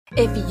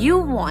If you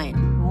want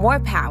more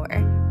power,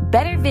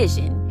 better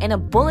vision, and a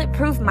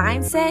bulletproof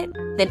mindset,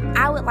 then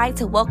I would like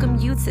to welcome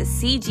you to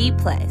CG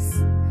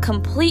Plus,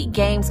 Complete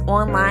Games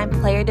Online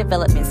Player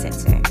Development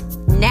Center.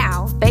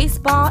 Now,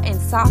 baseball and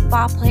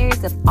softball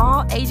players of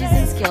all ages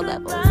and skill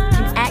levels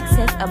can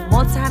access a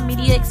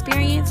multimedia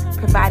experience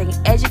providing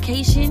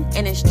education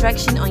and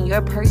instruction on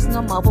your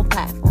personal mobile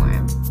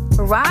platform.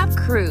 Rob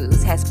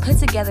Cruz has put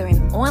together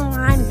an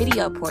online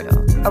video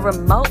portal, a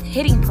remote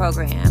hitting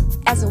program,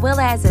 as well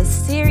as a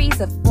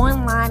series of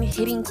online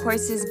hitting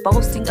courses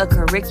boasting a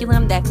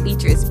curriculum that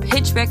features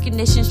pitch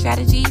recognition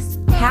strategies,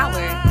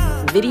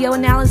 power, video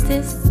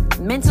analysis,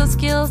 mental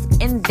skills,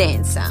 and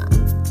then some.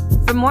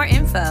 For more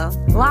info,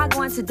 log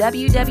on to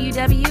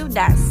www.cg.plus.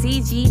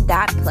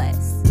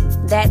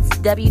 That's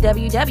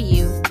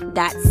www.cg.plus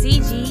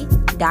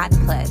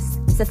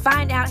to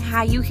find out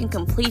how you can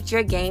complete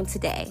your game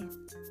today.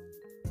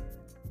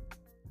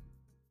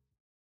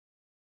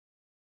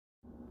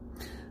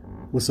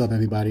 What's up,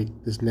 everybody?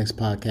 This next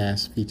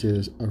podcast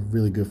features a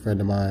really good friend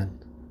of mine,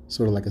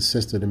 sort of like a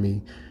sister to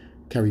me,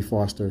 Kerry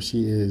Foster.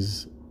 She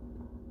is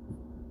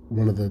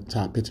one of the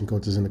top pitching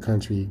coaches in the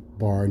country,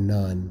 bar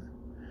none.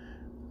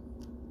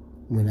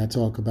 When I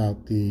talk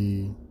about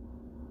the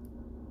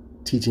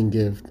teaching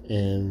gift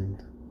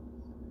and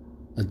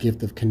a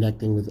gift of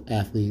connecting with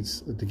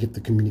athletes, the gift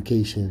of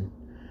communication,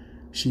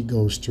 she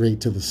goes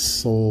straight to the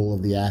soul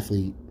of the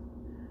athlete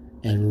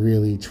and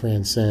really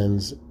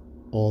transcends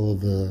all of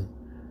the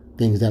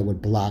things that would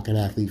block an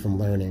athlete from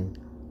learning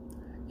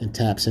and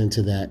taps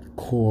into that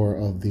core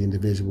of the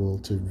individual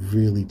to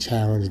really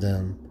challenge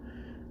them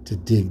to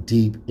dig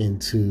deep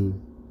into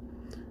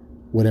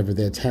whatever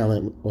their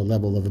talent or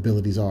level of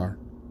abilities are.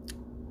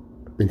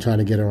 Been trying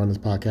to get her on this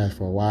podcast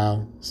for a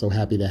while. So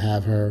happy to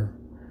have her.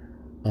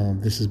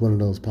 This is one of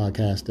those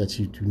podcasts that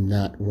you do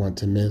not want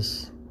to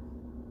miss.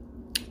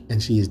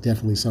 And she is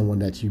definitely someone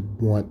that you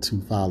want to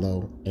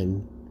follow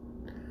and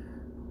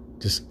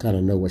just kind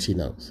of know what she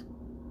knows.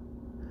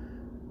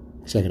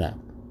 Check it out.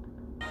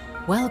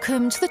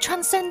 Welcome to the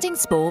Transcending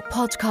Sport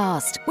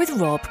podcast with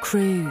Rob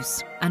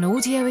Cruz, an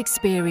audio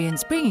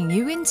experience bringing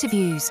you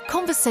interviews,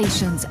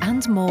 conversations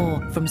and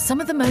more from some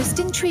of the most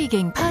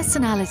intriguing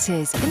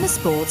personalities in the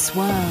sports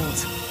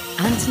world.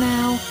 And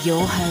now,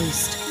 your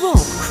host, Rob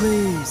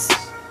Cruz.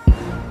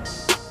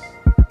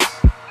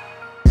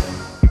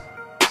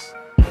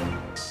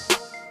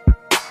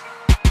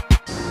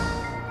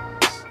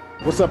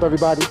 What's up,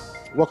 everybody?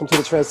 Welcome to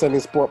the Transcending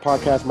Sport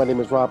podcast. My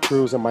name is Rob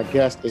Cruz, and my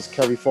guest is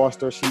Kerry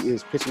Foster. She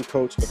is pitching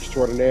coach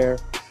extraordinaire.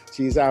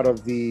 She's out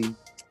of the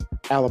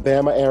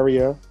Alabama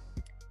area.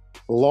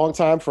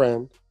 Longtime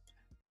friend.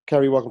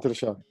 Kerry, welcome to the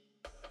show.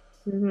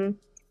 Mm-hmm.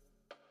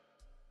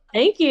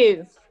 Thank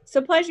you. It's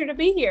a pleasure to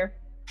be here.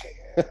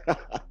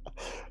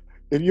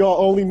 If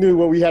y'all only knew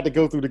what we had to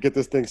go through to get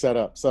this thing set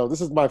up. So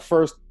this is my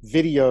first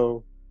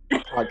video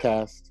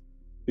podcast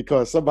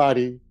because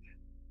somebody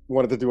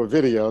wanted to do a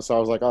video, so I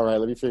was like, all right,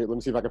 let me see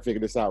if I can figure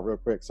this out real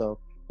quick. So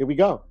here we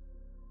go.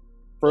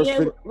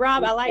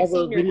 Rob, I like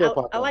seeing your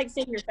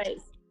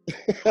face.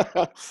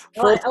 I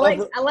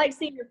like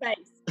seeing your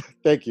face.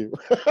 Thank you.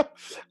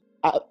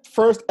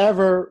 First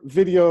ever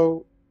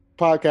video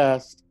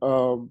podcast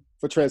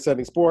for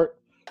Transcending Sport.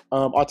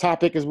 Our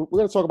topic is, we're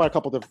going to talk about a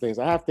couple different things.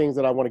 I have things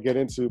that I want to get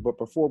into, but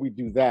before we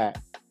do that,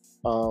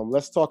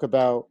 let's talk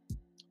about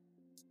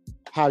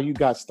how you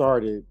got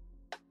started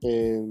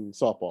in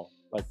softball.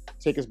 Like,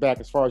 take us back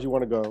as far as you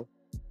want to go,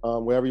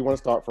 wherever you want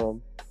to start from.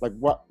 Like,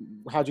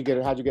 how'd you get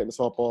into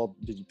softball?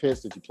 Did you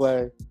pitch? Did you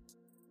play?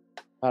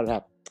 How did it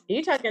happen?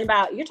 You're talking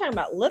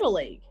about Little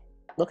League.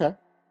 Okay.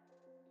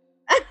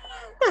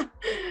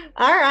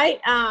 All right.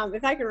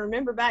 If I can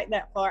remember back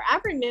that far, I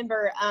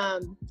remember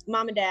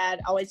Mom and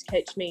Dad always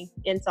coached me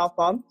in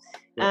softball.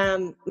 Yeah.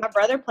 My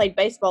brother played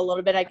baseball a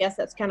little bit. I guess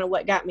that's kind of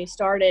what got me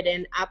started.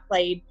 And I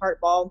played park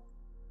ball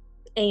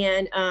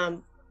and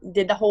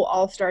did the whole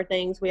all-star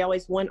things. We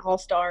always won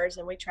all-stars,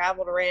 and we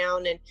traveled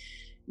around and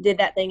did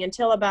that thing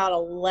until about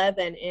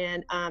 11.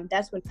 And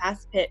that's when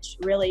fast pitch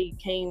really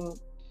came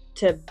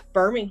to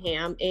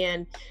Birmingham.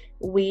 And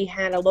we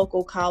had a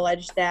local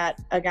college that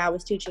a guy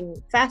was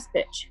teaching fast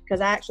pitch, because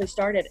I actually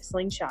started at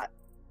slingshot.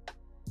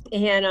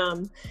 And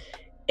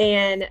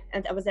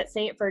I was at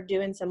Sanford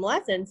doing some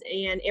lessons,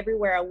 and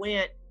everywhere I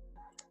went,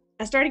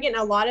 I started getting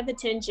a lot of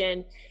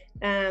attention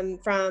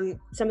from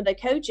some of the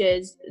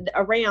coaches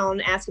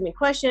around asking me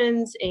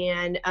questions.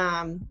 And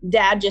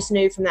Dad just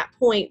knew from that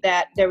point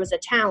that there was a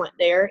talent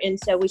there. And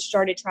so we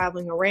started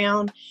traveling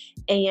around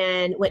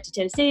and went to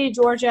Tennessee,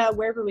 Georgia,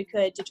 wherever we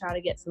could to try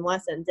to get some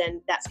lessons. And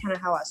that's kind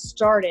of how I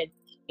started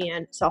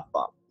in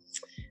softball.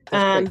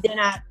 Then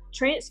I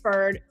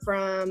transferred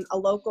from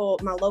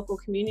my local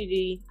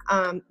community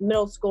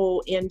middle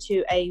school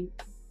into a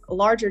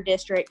larger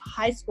district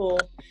high school,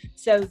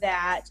 so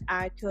that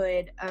I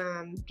could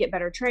get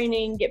better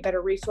training, get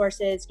better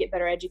resources, get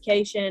better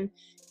education.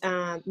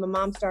 My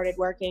mom started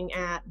working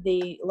at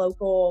the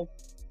local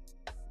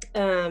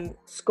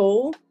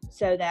school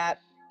so that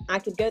I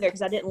could go there,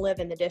 because I didn't live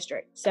in the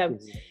district. So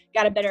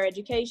got a better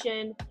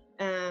education,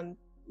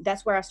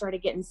 that's where I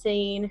started getting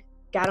seen,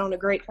 got on a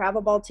great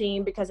travel ball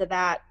team because of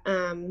that,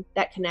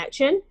 that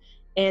connection,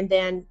 and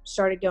then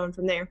started going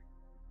from there.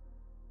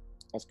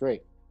 That's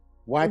great.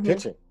 Why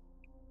pitching?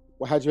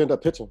 Well, how'd you end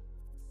up pitching?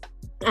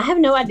 I have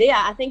no idea.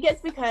 I think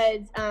it's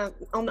because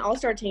on the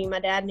All-Star team, my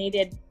dad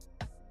needed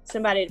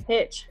somebody to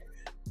pitch.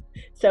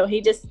 So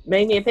he just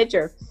made me a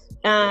pitcher.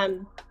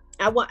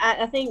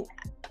 I think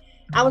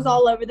I was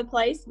all over the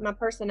place. My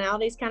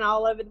personality's kind of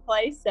all over the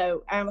place.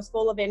 So I was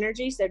full of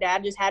energy. So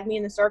Dad just had me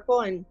in the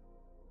circle, and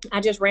I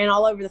just ran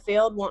all over the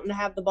field wanting to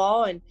have the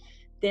ball. And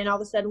then all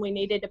of a sudden we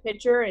needed a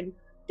pitcher, and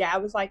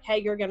Dad was like, hey,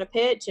 you're going to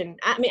pitch. And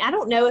I mean, I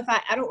don't know if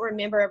I don't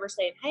remember ever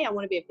saying, hey, I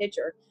want to be a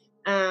pitcher.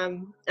 I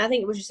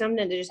think it was just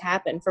something that just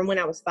happened from when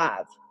I was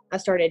 5. I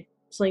started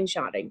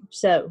slingshotting.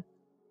 So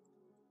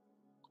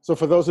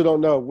for those who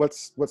don't know,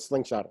 what's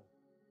slingshotting?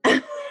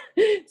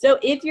 So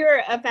if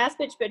you're a fast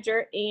pitch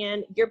pitcher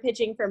and you're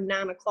pitching from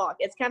 9 o'clock,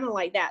 it's kind of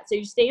like that. So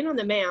you stand on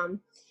the mound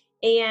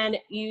and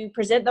you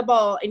present the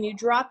ball and you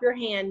drop your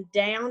hand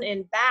down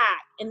and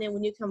back. And then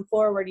when you come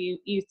forward,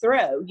 you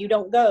throw. You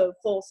don't go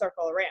full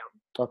circle around.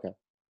 Okay.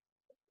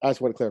 I just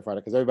want to clarify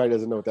that because everybody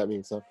doesn't know what that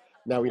means. So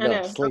now we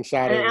know.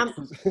 Slingshotting.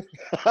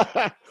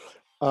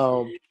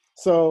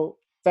 So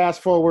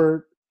fast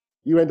forward,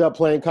 you end up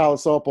playing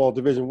college softball,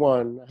 Division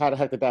I. How the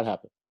heck did that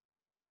happen?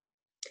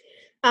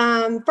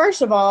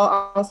 First of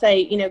all, I'll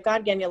say,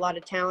 God gave me a lot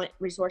of talent,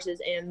 resources,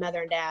 and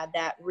mother and dad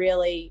that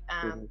really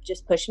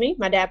just pushed me.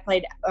 My dad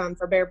played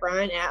for Bear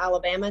Bryant at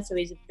Alabama, so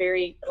he's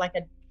very like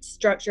a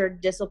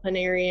structured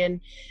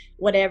disciplinarian,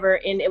 whatever.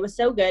 And it was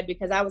so good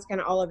because I was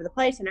kind of all over the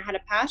place, and I had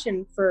a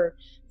passion for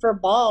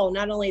ball.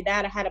 Not only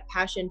that, I had a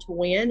passion to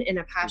win and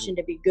a passion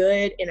to be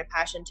good and a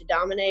passion to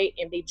dominate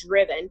and be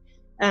driven,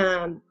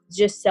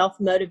 just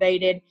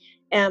self-motivated.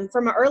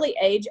 From an early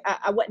age,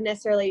 I wouldn't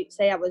necessarily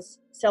say I was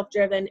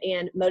self-driven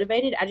and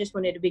motivated. I just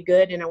wanted to be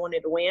good and I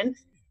wanted to win,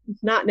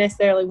 not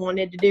necessarily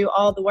wanted to do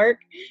all the work.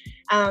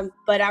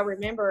 But I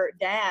remember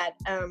Dad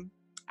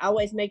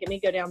always making me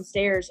go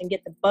downstairs and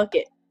get the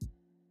bucket.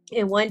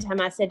 And one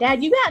time I said,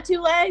 Dad, you got 2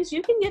 legs.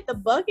 You can get the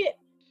bucket.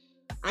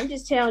 I'm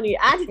just telling you,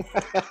 I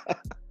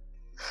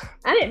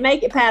didn't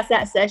make it past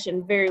that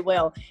session very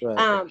well.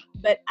 Right.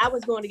 But I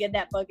was going to get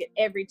that bucket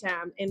every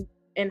time and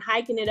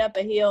hiking it up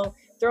a hill,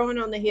 throwing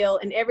on the hill,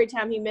 and every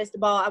time he missed the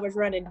ball, I was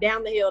running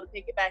down the hill to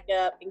pick it back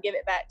up and give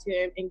it back to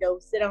him and go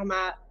sit on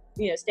my,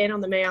 stand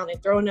on the mound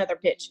and throw another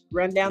pitch,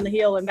 run down the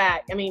hill and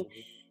back. I mean,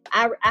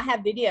 I have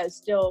videos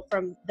still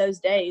from those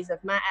days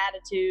of my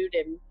attitude,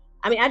 and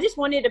I mean, I just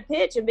wanted to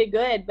pitch and be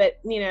good,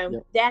 but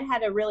Dad had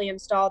to really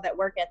install that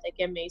work ethic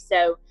in me.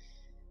 So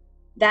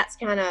that's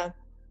kind of,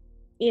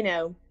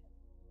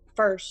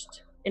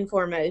 first and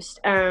foremost.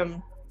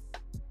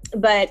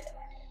 But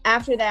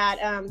after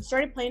that,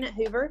 started playing at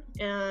Hoover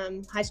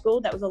High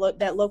School. That was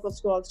that local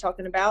school I was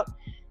talking about.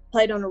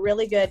 Played on a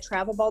really good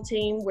travel ball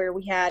team where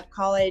we had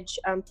college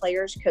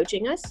players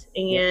coaching us.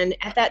 And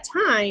at that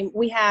time,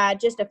 we had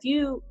just a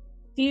few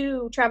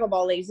travel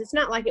ball leagues. It's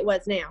not like it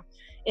was now.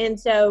 And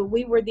so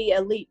we were the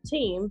elite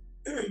team,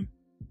 and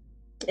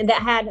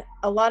that had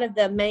a lot of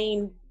the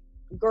main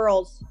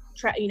girls,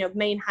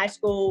 main high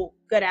school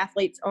good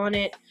athletes on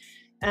it.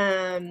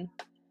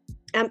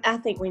 I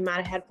think we might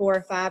have had 4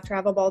 or 5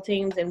 travel ball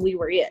teams, and we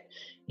were it.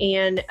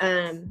 And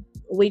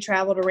we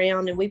traveled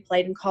around and we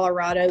played in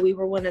Colorado. We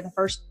were one of the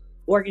first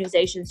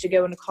organizations to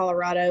go into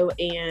Colorado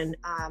and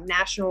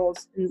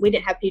nationals. And we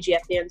didn't have PGF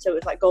then, so it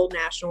was like gold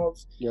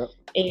nationals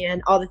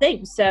and all the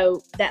things.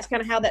 So that's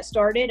kind of how that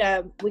started.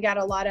 We got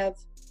a lot of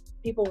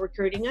people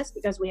recruiting us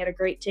because we had a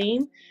great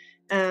team.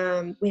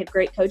 We had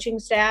great coaching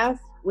staff.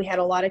 We had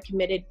a lot of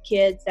committed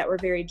kids that were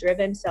very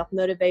driven,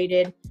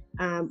 self-motivated,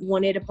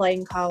 wanted to play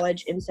in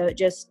college. And so it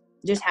just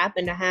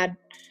happened. I had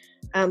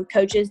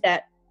coaches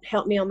that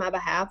helped me on my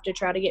behalf to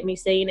try to get me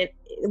seen. And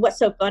what's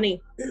so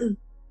funny,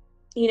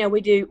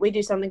 we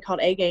do something called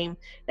A Game.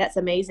 That's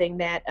amazing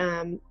that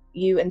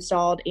you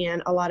installed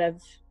in a lot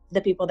of the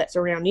people that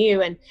surround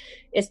you. And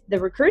it's the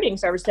recruiting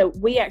service. So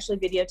we actually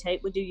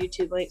videotape, we do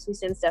YouTube links, we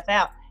send stuff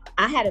out.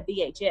 I had a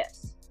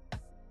VHS.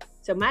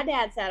 So my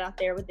dad sat out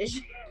there with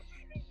this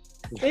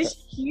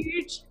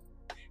huge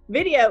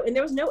video, and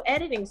there was no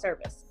editing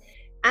service.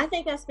 I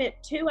think I spent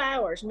 2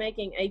 hours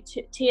making a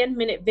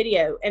 10-minute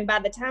video, and by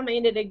the time I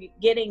ended up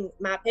getting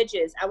my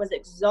pitches, I was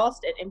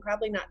exhausted and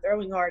probably not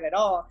throwing hard at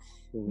all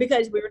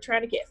because we were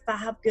trying to get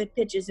 5 good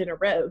pitches in a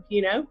row,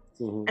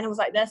 And I was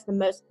like, that's the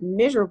most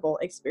miserable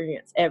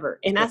experience ever.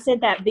 And I sent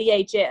that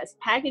VHS,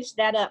 packaged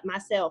that up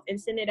myself, and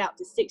sent it out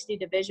to 60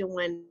 Division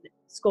I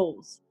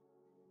schools.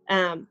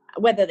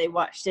 Whether they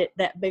watched it,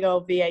 that big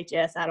old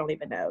VHS, I don't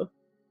even know.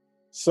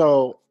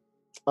 So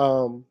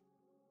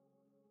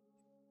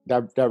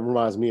that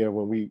reminds me of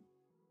when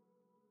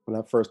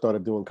I first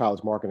started doing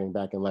college marketing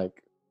back in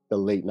like the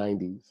late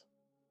 90s,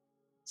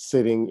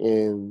 sitting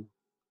in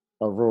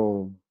a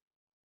room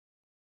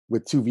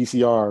with 2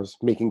 VCRs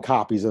making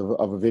copies of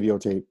a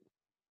videotape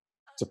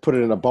to put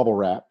it in a bubble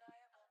wrap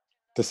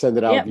to send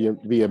it out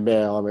via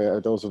mail. I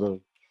mean, those are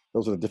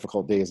the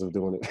difficult days of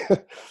doing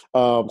it.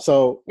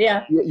 So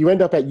you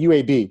end up at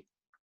UAB.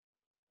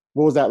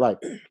 What was that like?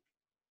 It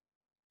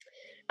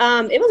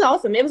was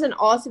awesome. It was an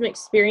awesome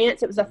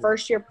experience. It was a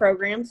first-year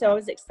program, so I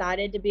was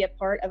excited to be a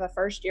part of a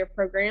first-year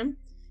program.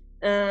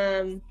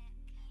 I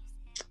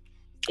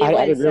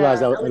didn't realize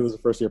that it was a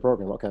first-year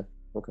program. Okay.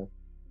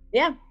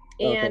 Yeah,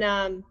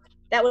 and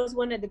that was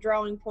one of the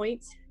drawing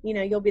points.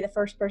 You'll be the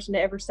first person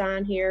to ever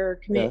sign here or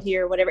commit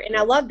here or whatever. And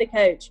I love the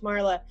coach,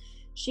 Marla.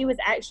 She was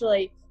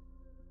actually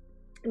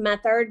my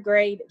third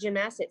grade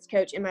gymnastics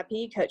coach and my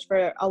PE coach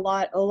for a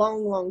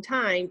long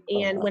time.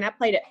 And when I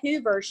played at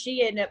Hoover,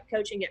 she ended up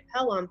coaching at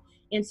Pelham.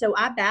 And so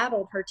I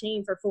battled her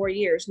team for 4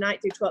 years,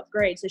 9th through 12th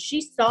grade. So she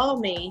saw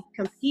me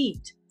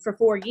compete for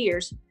 4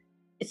 years.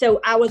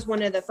 So I was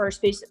one of the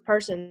first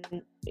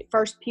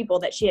people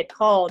that she had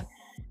called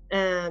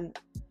to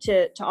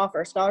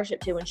offer a scholarship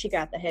to when she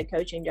got the head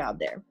coaching job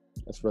there.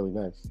 That's really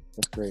nice.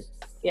 That's great.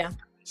 Yeah.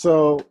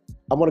 So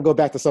I want to go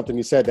back to something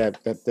you said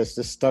that's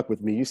just stuck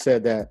with me. You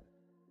said that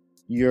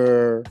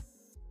your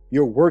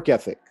work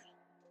ethic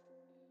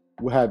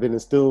had been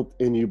instilled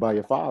in you by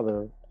your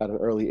father at an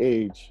early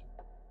age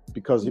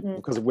because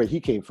of where he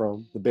came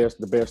from, the Bear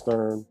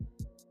Stearns,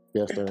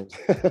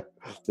 the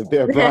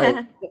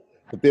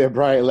Bear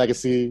Bryant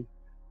legacy,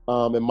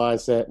 and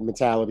mindset and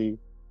mentality,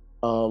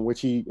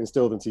 which he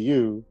instilled into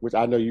you, which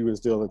I know you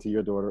instilled into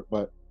your daughter.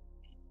 But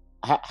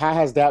how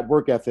has that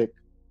work ethic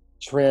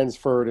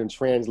transferred and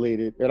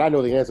translated? And I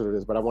know the answer to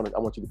this, but I want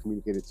you to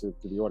communicate it to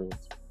the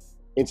audience,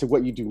 into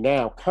what you do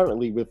now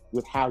currently with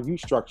how you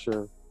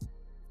structure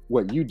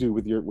what you do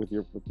with your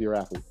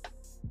athletes.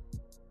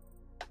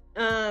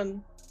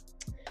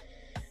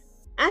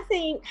 I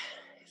think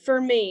for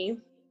me,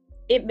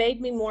 it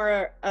made me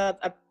more of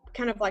a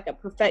kind of like a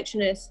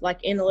perfectionist, like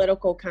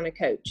analytical kind of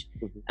coach.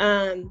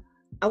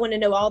 I want to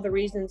know all the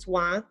reasons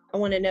why. I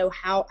want to know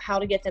how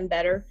to get them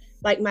better.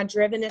 Like my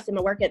drivenness and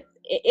my work,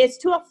 it's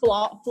to a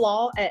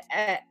flaw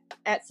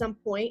at some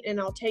point, and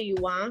I'll tell you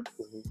why.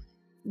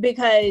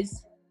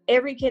 Because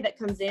every kid that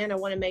comes in, I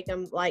want to make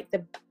them like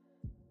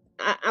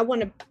I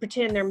want to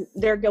pretend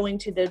they're going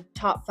to the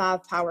top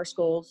 5 power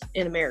schools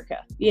in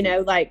America,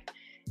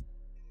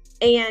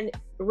 and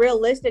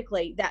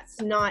realistically, that's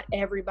not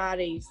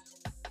everybody's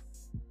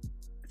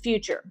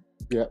future.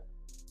 Yeah.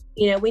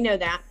 We know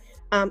that.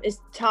 It's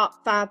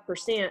top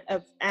 5%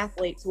 of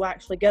athletes will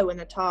actually go in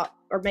the top,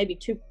 or maybe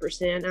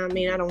 2%. I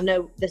mean, I don't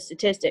know the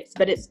statistics,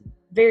 but it's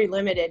very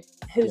limited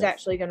who's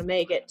actually going to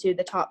make it to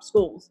the top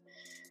schools.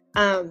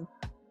 And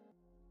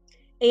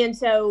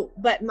so,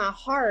 but my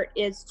heart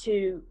is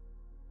to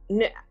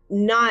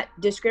not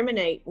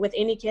discriminate with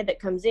any kid that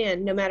comes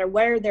in, no matter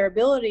where their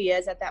ability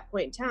is at that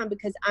point in time,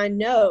 because I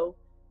know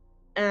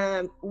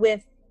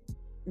with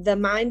the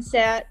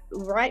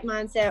right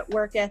mindset,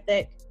 work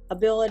ethic,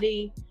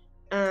 ability,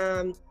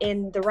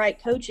 and the right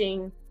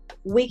coaching,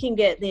 we can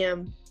get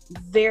them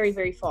very,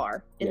 very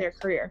far in their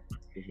career.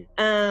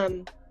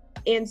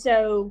 And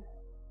so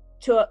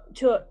to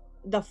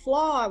the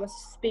flaw I was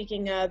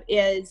speaking of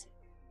is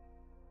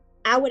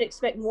I would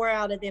expect more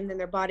out of them than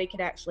their body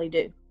could actually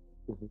do.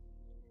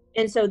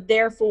 And so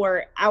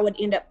therefore I would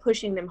end up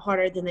pushing them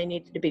harder than they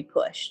needed to be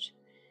pushed.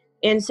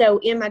 And so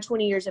in my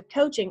 20 years of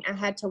coaching, I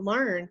had to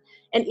learn,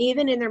 and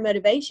even in their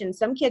motivation,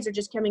 some kids are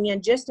just coming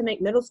in just to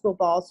make middle school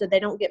ball so they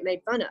don't get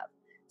made fun of.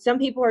 Some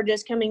people are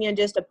just coming in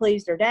just to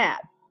please their dad.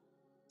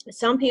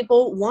 Some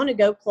people want to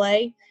go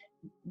play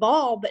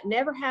ball but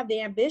never have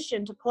the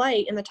ambition to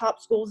play in the top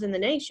schools in the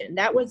nation.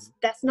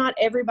 That's not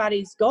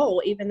everybody's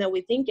goal, even though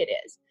we think it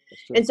is.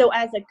 And so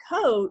as a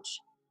coach,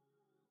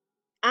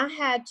 I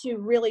had to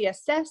really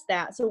assess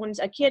that. So when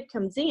a kid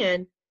comes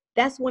in,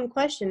 that's one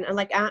question. And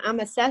I'm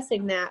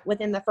assessing that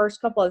within the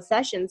first couple of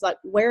sessions, like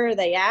where are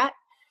they at?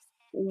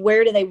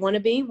 Where do they want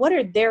to be? What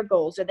are their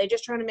goals? Are they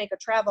just trying to make a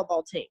travel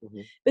ball team?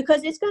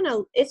 Because it's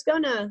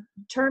gonna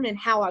determine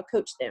how I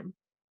coach them.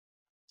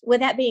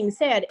 With that being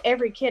said,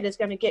 every kid is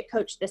going to get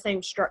coached the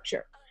same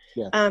structure.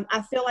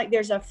 I feel like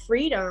there's a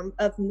freedom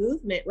of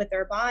movement with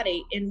their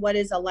body in what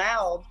is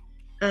allowed.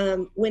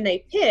 When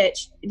they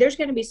pitch, there's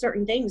going to be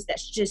certain things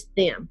that's just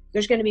them.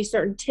 There's going to be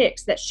certain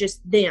ticks that's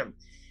just them.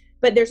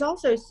 But there's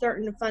also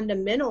certain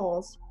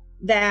fundamentals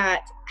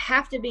that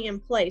have to be in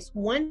place,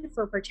 one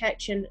for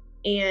protection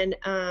and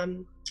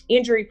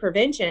injury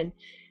prevention,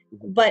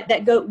 but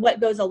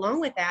what goes along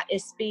with that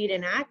is speed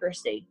and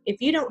accuracy. If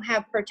you don't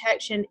have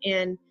protection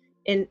and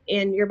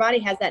your body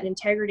has that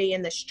integrity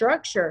in the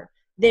structure,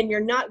 then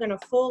you're not going to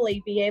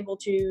fully be able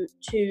to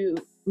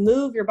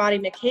move your body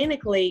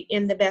mechanically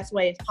in the best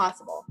way as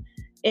possible.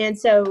 And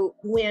so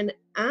when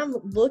I'm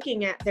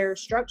looking at their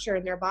structure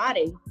and their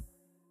body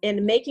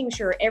and making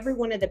sure every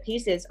one of the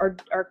pieces are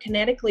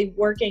kinetically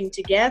working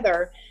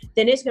together,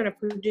 then it's going to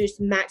produce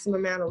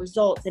maximum amount of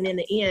results. And in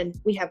the end,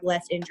 we have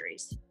less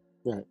injuries.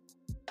 Right.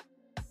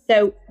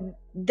 So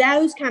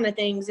those kind of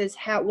things is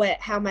how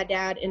my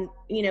dad, and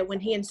when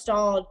he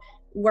installed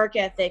work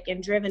ethic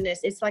and drivenness,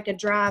 it's like a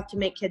drive to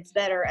make kids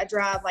better, a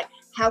drive like,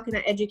 how can I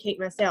educate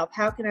myself?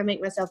 How can I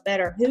make myself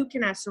better? Who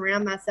can I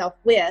surround myself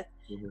with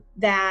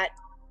that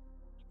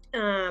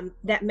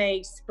that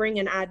may spring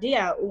an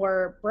idea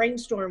or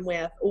brainstorm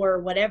with or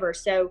whatever.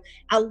 So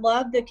I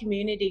love the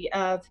community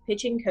of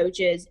pitching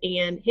coaches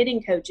and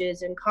hitting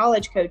coaches and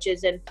college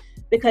coaches, and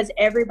because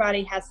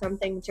everybody has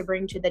something to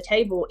bring to the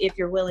table if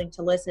you're willing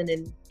to listen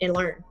and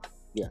learn.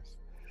 Yes.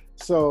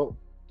 So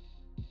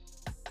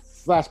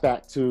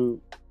flashback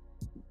to,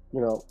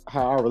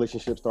 how our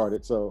relationship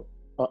started. So,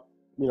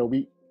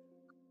 the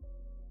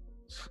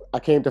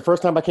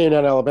first time I came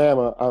down to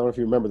Alabama, I don't know if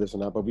you remember this or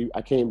not, but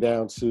I came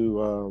down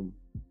to,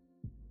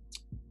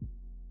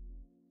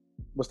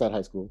 what's that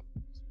high school?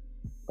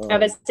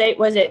 State,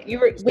 was it? You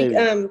were,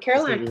 Stadium.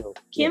 Carolina, Stadium.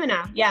 Kim and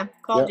I,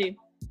 called you.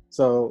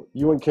 So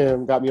you and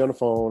Kim got me on the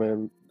phone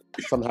and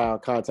somehow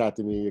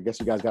contacted me. I guess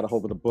you guys got a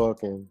hold of the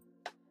book and,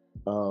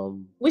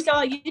 we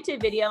saw a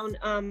YouTube video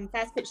on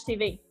Fast Pitch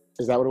TV.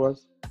 Is that what it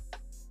was?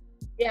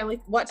 Yeah, we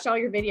watched all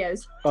your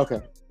videos.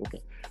 Okay.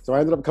 So I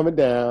ended up coming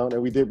down,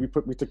 and we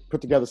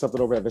put together something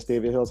over at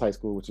Vestavia Hills High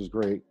School, which was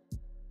great.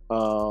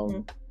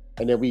 And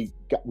then we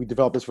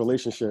developed this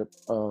relationship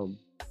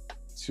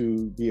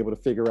to be able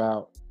to figure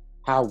out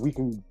how we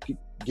can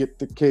get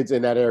the kids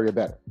in that area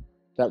better.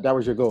 That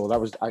was your goal. That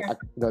was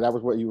that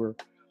was what you were,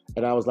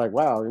 and I was like,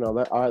 wow, all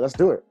right, let's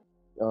do it.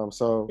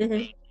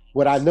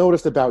 What I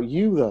noticed about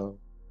you, though,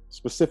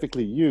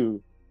 specifically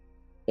you,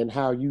 and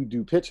how you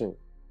do pitching,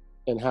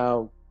 and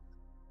how,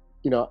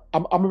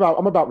 I'm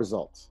about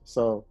results.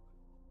 So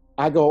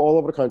I go all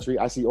over the country.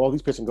 I see all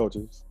these pitching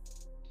coaches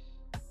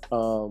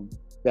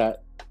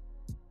that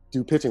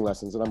do pitching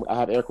lessons, and I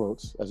have air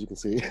quotes, as you can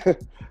see.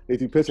 They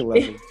do pitching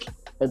lessons,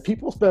 and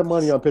people spend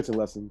money on pitching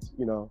lessons,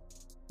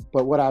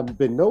 But what I've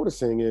been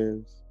noticing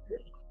is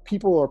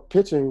people are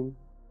pitching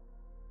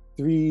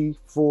 3,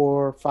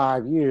 4,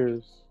 5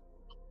 years.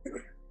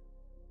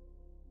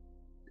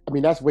 I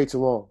mean, that's way too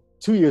long.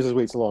 2 years is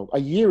way too long. A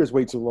year is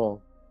way too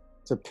long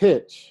to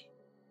pitch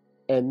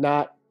and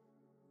not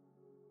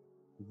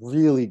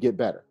really get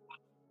better.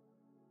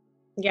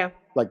 Yeah.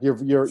 Like your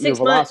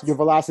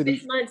velocity.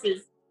 6 months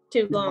is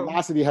too long.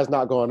 Velocity has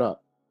not gone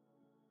up.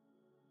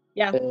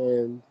 Yeah.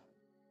 And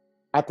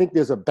I think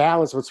there's a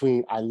balance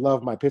between I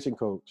love my pitching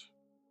coach.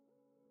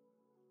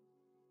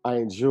 I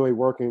enjoy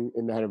working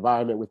in that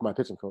environment with my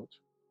pitching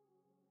coach.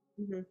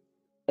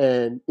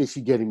 And is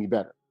she getting me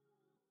better?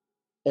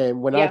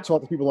 And when I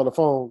talk to people on the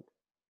phone,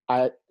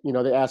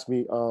 they ask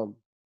me about,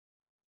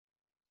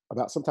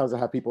 sometimes I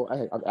have people,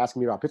 hey, I'm asking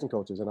me about pitching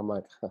coaches, and I'm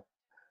like,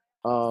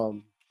 I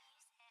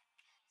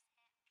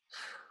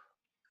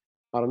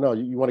don't know.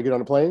 You want to get on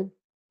a plane?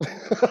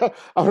 I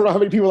don't know how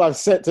many people I've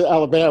sent to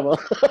Alabama.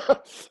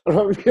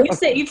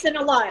 You've sent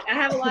a lot. I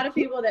have a lot of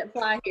people that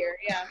fly here.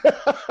 Yeah.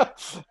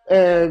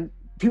 And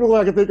people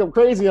are going to think I'm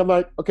crazy. I'm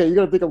like, okay, you're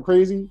going to think I'm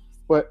crazy,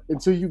 but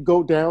until you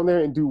go down there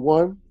and do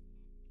one,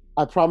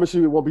 I promise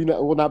you it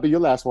will not be your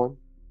last one,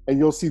 and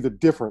you'll see the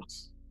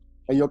difference,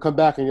 and you'll come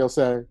back and you'll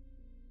say,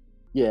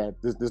 yeah,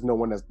 there's no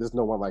one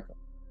like her.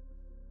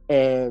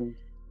 And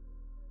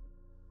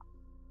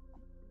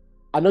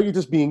I know you're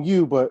just being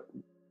you, but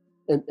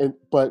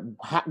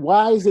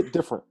why is it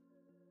different?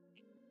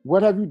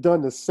 What have you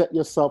done to set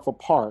yourself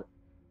apart?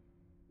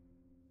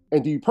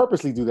 And do you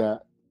purposely do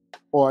that,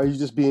 or are you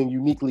just being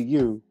uniquely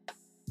you?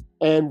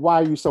 And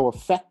why are you so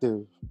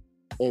effective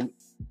in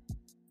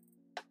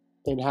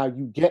how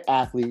you get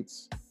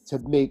athletes to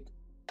make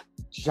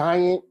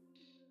giant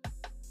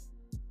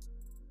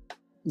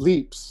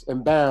leaps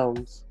and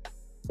bounds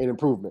in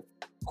improvement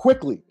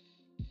quickly?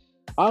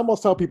 I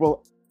almost tell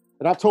people,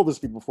 and I've told this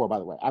to people before, by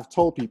the way, I've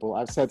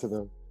said to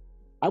them,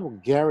 I will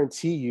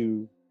guarantee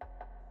you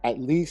at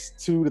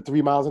least 2 to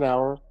 3 miles an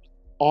hour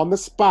on the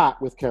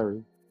spot with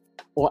Kerry,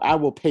 or I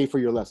will pay for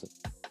your lesson.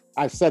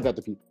 I've said that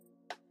to people.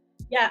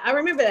 Yeah, I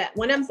remember that.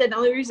 One of them said the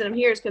only reason I'm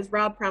here is because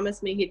Rob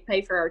promised me he'd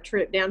pay for our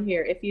trip down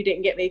here if you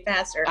didn't get me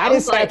faster. I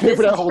didn't say I'd pay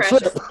for that whole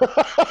trip.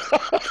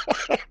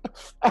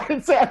 I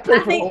didn't say I'd pay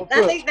for the whole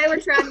trip. I think they were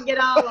trying to get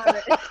all of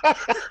it.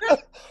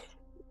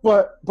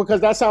 But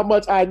because that's how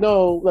much I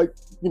know, like,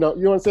 you know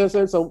what I'm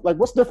saying? So, like,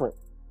 what's different?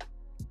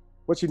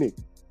 What's unique?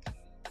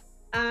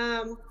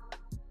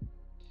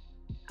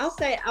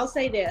 I'll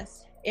say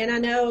this, and I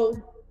know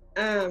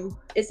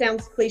it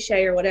sounds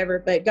cliche or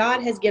whatever, but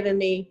God has given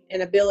me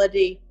an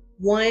ability,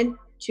 one,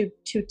 to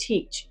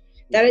teach.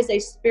 That is a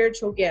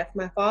spiritual gift.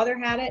 My father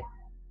had it.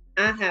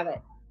 I have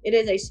it. It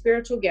is a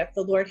spiritual gift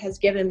the Lord has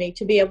given me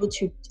to be able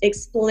to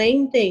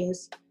explain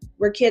things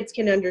where kids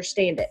can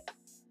understand it.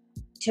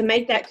 To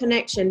make that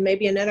connection,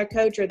 maybe another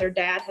coach or their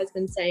dad has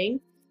been saying,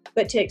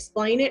 but to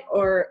explain it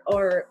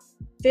or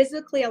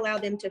physically allow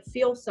them to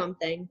feel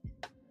something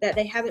that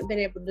they haven't been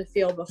able to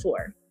feel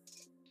before.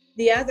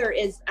 The other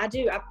is I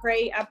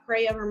pray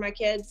over my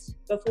kids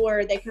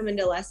before they come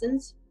into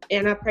lessons,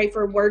 and I pray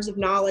for words of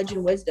knowledge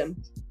and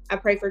wisdom. I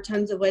pray for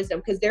tons of wisdom,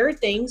 because there are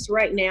things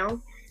right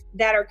now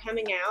that are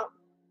coming out,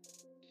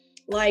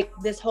 like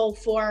this whole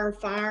forearm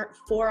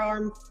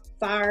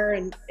fire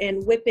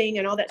and whipping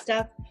and all that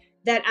stuff,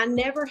 that I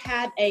never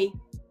had a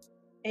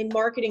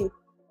marketing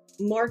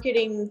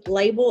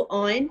label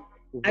on.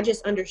 I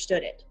just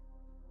understood it.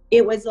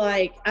 It was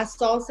like I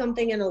saw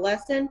something in a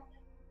lesson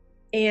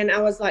And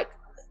I was like,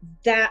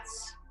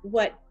 that's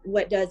what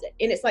does it.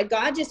 And it's like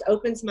God just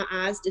opens my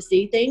eyes to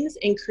see things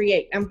and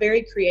create. I'm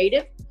very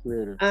creative.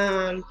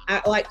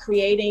 I like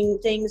creating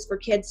things for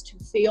kids to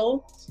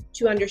feel,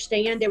 to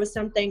understand. There was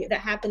something that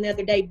happened the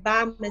other day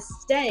by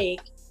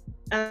mistake.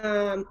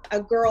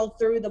 A girl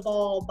threw the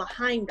ball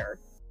behind her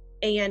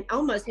and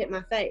almost hit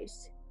my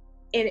face.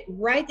 And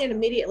right then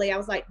immediately I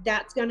was like,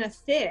 that's going to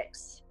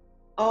fix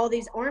all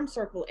these arm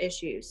circle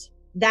issues.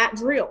 That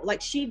drill,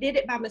 like she did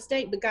it by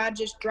mistake, but God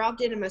just dropped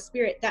it in my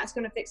spirit. That's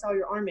going to fix all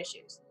your arm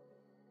issues.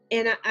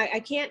 And I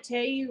can't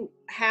tell you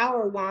how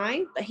or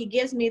why, but he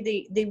gives me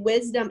the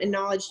wisdom and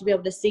knowledge to be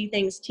able to see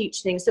things,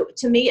 teach things. So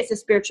to me, it's a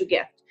spiritual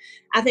gift.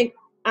 I think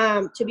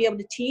to be able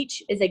to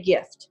teach is a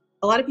gift.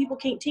 A lot of people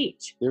can't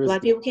teach. A lot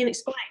of people can't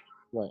explain.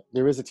 Right.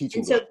 There is a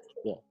teaching gift.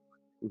 Yeah.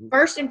 Mm-hmm.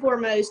 First and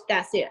foremost,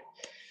 that's it.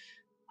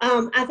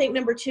 I think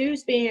number 2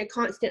 is being a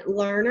constant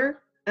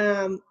learner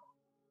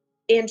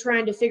and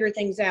trying to figure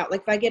things out.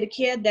 Like if I get a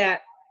kid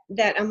that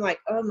I'm like,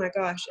 oh my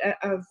gosh,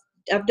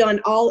 I've done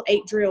all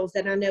 8 drills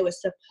that I know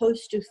is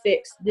supposed to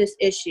fix this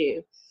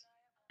issue,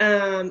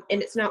 and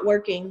it's not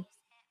working.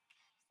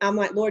 I'm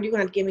like, Lord, you're going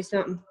to have to give me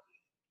something.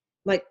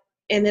 Like,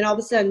 and then all of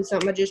a sudden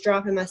something will just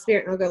drop in my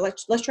spirit and I'll go,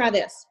 let's try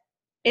this.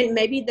 And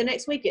maybe the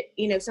next week,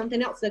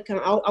 something else will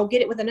come. I'll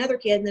get it with another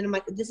kid, and then I'm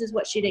like, this is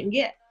what she didn't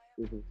get.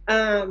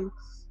 Mm-hmm.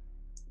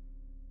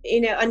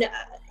 And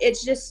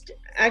it's just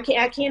I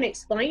can't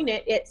explain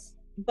it.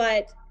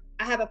 But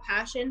I have a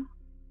passion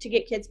to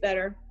get kids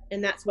better,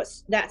 and that's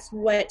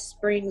what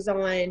springs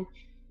on,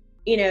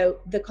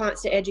 the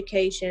constant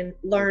education,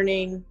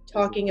 learning,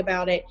 talking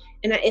about it.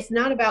 And it's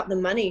not about the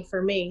money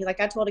for me. Like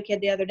I told a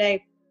kid the other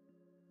day,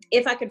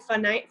 if I could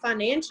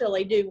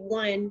financially do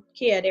one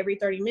kid every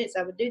 30 minutes,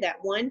 I would do that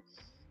one,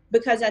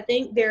 because I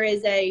think there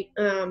is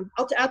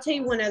I'll tell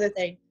you one other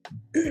thing.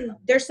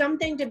 There's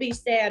something to be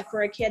said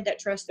for a kid that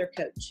trusts their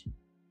coach.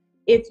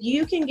 If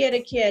you can get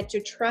a kid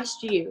to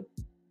trust you,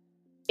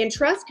 and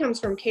trust comes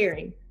from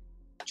caring,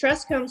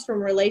 trust comes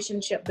from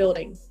relationship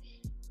building.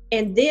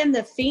 And then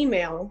the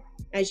female,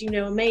 as you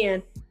know, a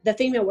man, the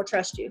female will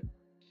trust you.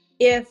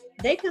 If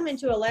they come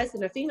into a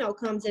lesson, a female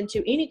comes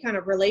into any kind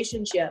of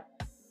relationship,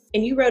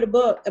 and you wrote a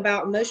book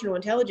about emotional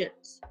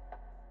intelligence,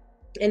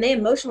 and they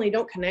emotionally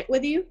don't connect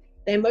with you,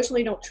 they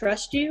emotionally don't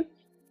trust you,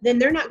 then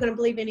they're not going to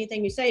believe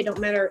anything you say. It don't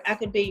matter. I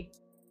could be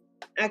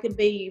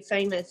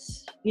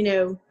famous,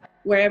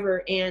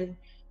 wherever, and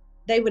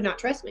they would not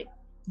trust me.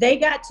 They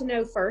got to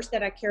know first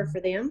that I care for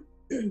them.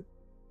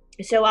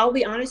 So I'll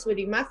be honest with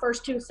you. My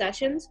first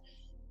session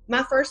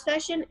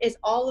is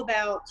all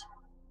about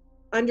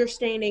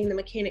understanding the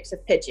mechanics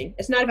of pitching.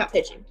 It's not about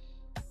pitching.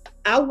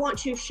 I want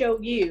to show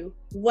you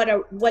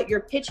what your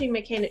pitching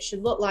mechanics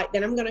should look like.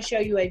 Then I'm going to show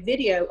you a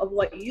video of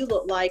what you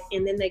look like.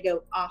 And then they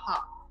go,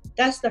 aha.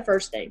 That's the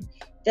first thing.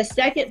 The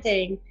second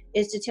thing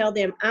is to tell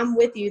them, I'm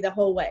with you the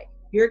whole way.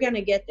 You're going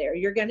to get there.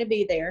 You're going to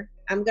be there.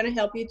 I'm going to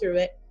help you through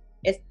it.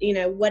 It's,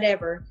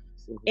 whatever.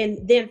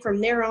 And then from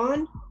there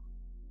on,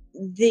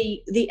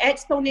 the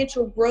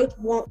exponential growth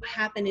won't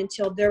happen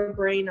until their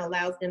brain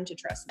allows them to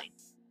trust me.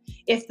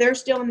 If they're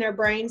still in their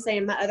brain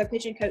saying, my other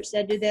pitching coach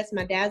said do this,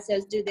 my dad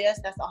says do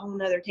this, that's a whole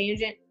nother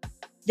tangent,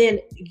 then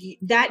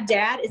that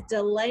dad is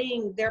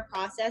delaying their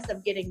process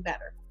of getting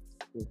better.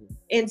 Mm-hmm.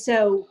 And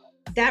so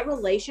that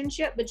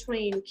relationship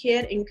between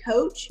kid and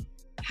coach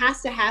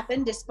has to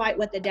happen despite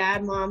what the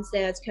dad, mom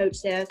says, coach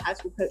says, high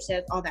school coach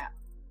says, all that.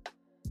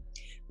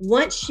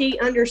 Once she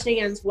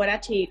understands what I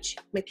teach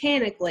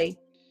mechanically,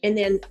 and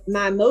then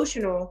my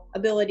emotional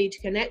ability to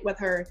connect with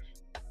her,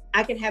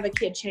 I can have a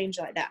kid change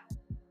like that.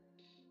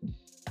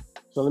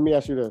 So let me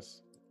ask you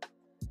this.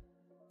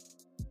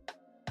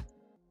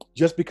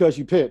 Just because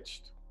you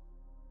pitched,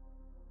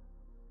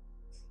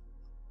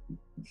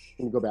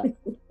 let me go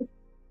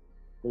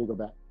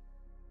back.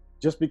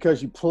 Just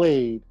because you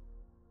played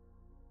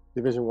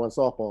Division I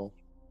softball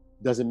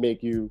doesn't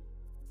make you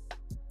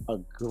a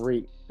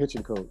great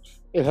pitching coach.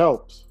 It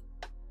helps,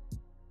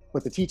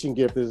 but the teaching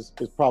gift is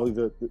probably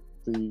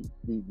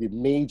the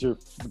major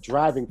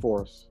driving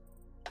force,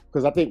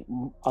 because I think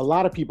a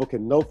lot of people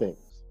can know things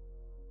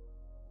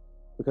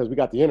because we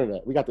got the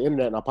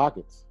internet in our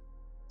pockets.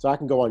 So I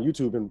can go on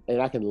YouTube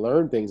and I can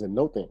learn things and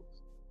know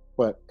things,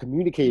 but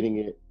communicating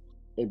it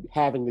and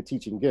having the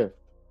teaching gift,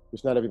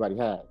 which not everybody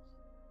has,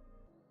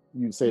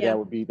 you'd say that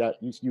would be that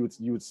you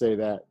would say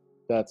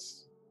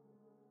that's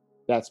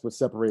what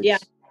separates.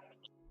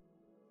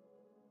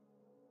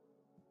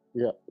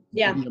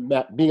 Yeah.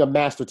 Being a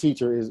master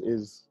teacher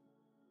is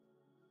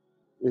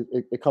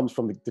it comes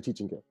from the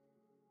teaching gift.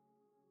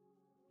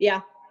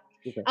 Yeah.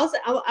 Okay.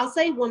 I'll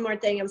say one more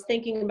thing. I was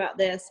thinking about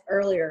this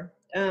earlier.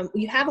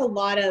 You have a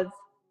lot of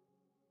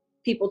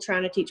people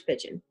trying to teach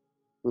pitching.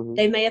 Mm-hmm.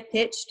 They may have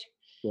pitched.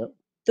 Yep.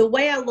 The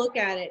way I look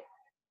at it,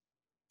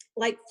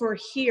 like for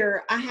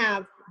here, I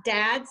have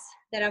dads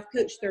that I've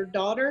coached their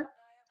daughter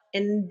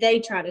and they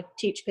try to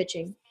teach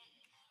pitching.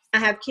 I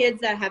have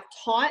kids that have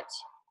taught,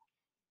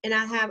 and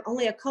I have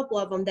only a couple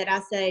of them that I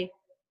say,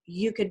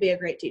 you could be a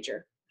great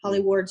teacher.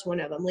 Holly Ward's one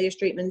of them. Leah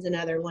Streetman's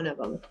another one of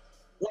them.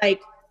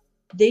 Like,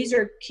 these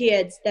are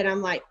kids that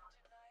I'm like,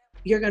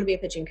 you're going to be a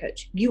pitching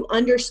coach. You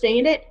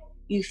understand it,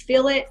 you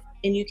feel it,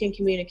 and you can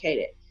communicate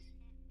it.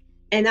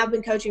 And I've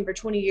been coaching for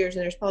 20 years,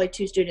 and there's probably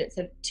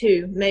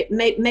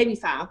maybe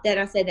 5 that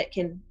I say that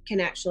can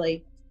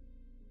actually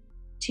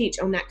teach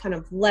on that kind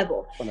of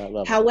level.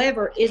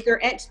 However, is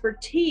their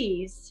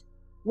expertise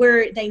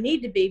where they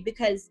need to be?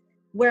 Because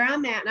where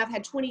I'm at, and I've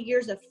had 20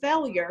 years of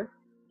failure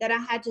that I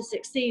had to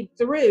succeed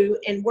through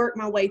and work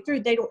my way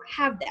through, they don't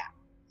have that.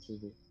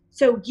 Mm-hmm.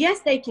 So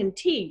yes, they can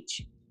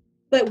teach,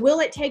 but will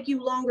it take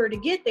you longer to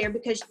get there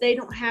because they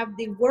don't have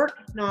the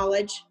work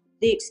knowledge,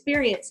 the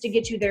experience to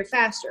get you there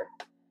faster?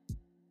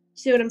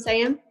 See what I'm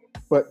saying?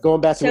 But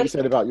going back to what you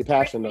said about your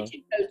passion, though.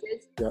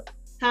 Coaches, yeah.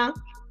 Huh?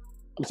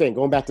 I'm saying,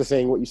 going back to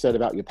saying what you said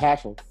about your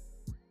passion,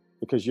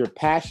 because your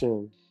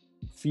passion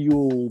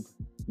fueled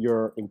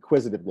your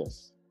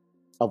inquisitiveness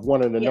of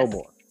wanting to know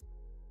more.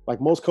 Like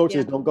most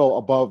coaches don't go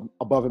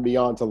above and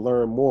beyond to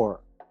learn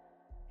more.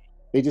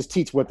 They just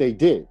teach what they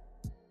did.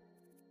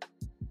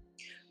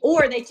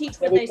 Or they teach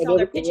what they saw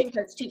their pitching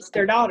coach teach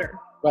their daughter.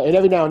 Right, and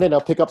every now and then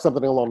they'll pick up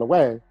something along the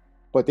way,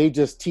 but they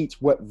just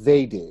teach what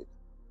they did.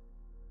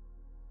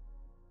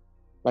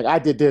 Like, I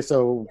did this,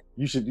 so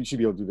you should be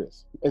able to do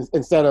this.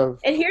 Instead of...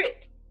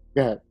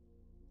 Go ahead.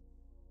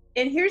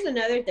 And here's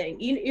another thing.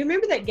 You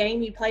remember that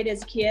game you played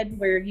as a kid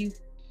where you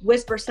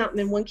whisper something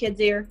in one kid's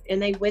ear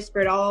and they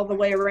whisper it all the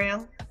way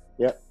around?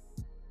 Yep.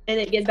 And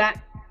it gets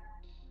back.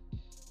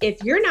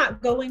 If you're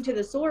not going to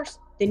the source,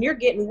 then you're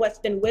getting what's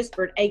been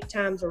whispered 8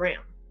 times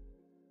around.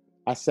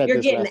 I said you're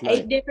this getting last 8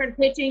 night. different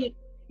pitching.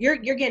 You're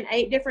getting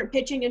 8 different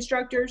pitching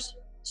instructors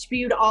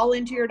spewed all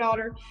into your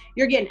daughter.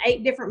 You're getting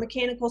 8 different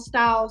mechanical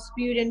styles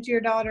spewed into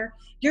your daughter.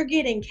 You're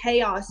getting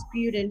chaos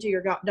spewed into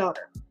your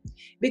daughter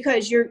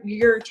because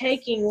you're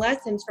taking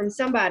lessons from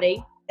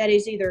somebody that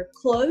is either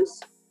close,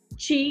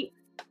 cheap,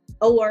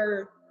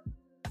 or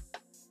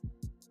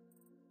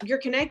you're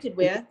connected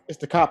with. It's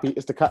the copy.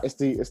 It's the copy.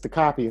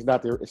 It's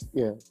not the.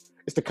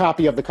 It's the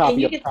copy of the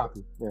copy of the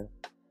copy. Yeah.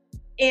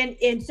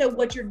 And so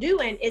what you're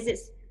doing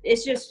is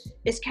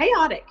it's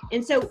chaotic.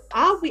 And so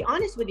I'll be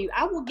honest with you,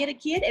 I will get a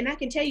kid and I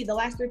can tell you the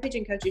last 3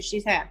 pitching coaches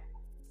she's had.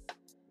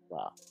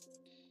 Wow.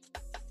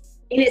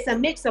 And it's a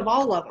mix of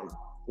all of them.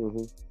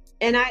 Mm-hmm.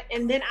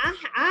 And then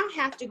I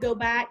have to go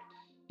back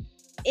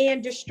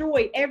and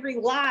destroy every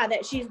lie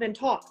that she's been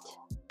taught.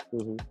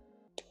 Mm-hmm.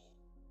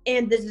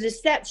 And the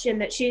deception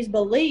that she's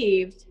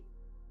believed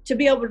to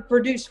be able to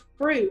produce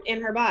fruit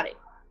in her body.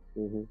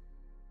 Mm-hmm.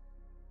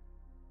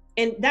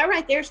 And that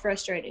right there is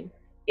frustrating.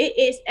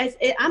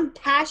 I'm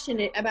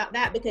passionate about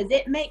that because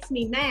it makes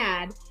me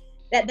mad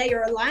that they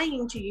are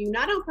lying to you,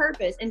 not on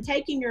purpose, and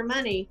taking your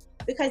money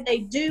because they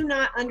do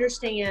not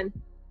understand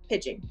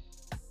pitching.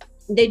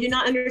 They do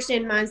not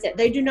understand mindset.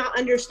 They do not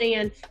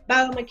understand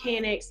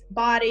biomechanics,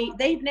 body.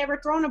 They've never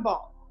thrown a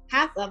ball.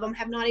 Half of them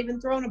have not even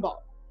thrown a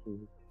ball.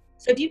 Mm-hmm.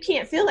 So if you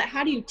can't feel it,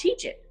 how do you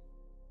teach it?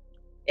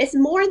 It's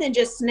more than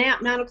just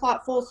snap, 9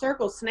 o'clock, full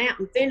circle, snap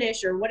and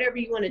finish, or whatever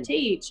you want to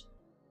teach.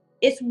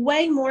 It's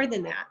way more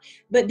than that.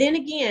 But then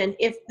again,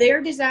 if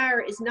their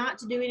desire is not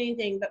to do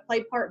anything but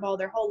play part ball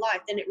their whole life,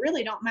 then it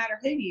really don't matter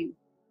who you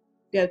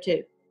go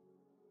to.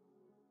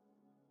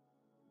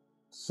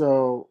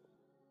 So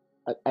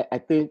I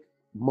think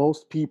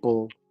most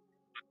people,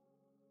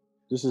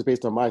 this is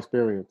based on my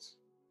experience,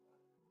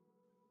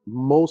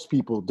 most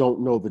people don't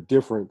know the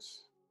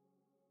difference.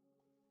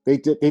 They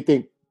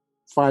think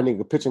finding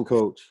a pitching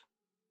coach,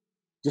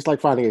 just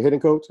like finding a hitting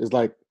coach, is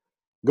like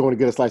going to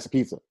get a slice of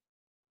pizza.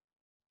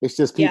 It's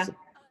just pizza. Yeah.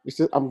 It's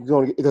just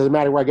it doesn't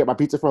matter where I get my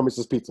pizza from. It's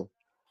just pizza.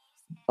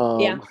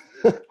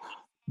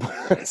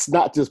 It's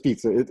not just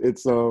pizza.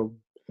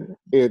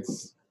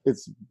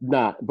 It's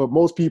not. But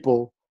most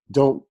people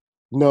don't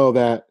know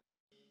that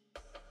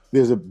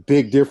there's a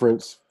big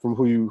difference from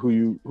who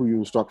you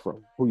instruct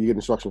from, who you get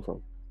instruction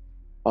from,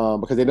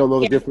 because they don't know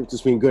the difference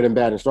between good and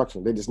bad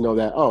instruction. They just know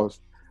that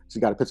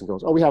she got a pitching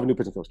coach. Oh, we have a new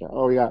pitching coach now.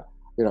 Oh, we got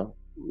no.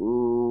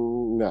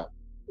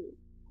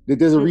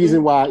 There's a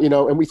reason why,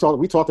 and we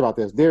talked about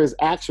this. There is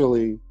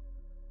actually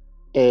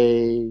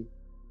a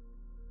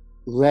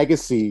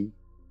legacy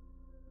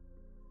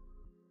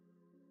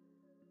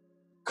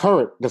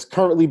that's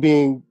currently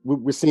being.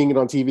 We're seeing it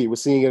on TV. We're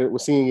seeing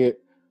it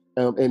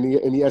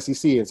in the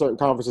SEC and certain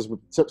conferences with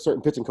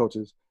certain pitching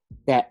coaches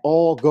that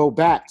all go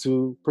back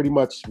to pretty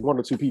much 1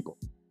 or 2 people.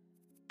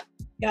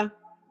 Yeah.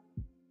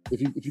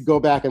 If you go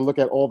back and look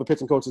at all the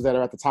pitching coaches that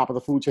are at the top of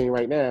the food chain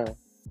right now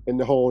in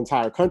the whole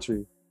entire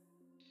country,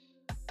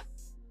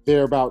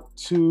 they're about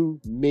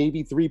 2,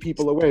 maybe 3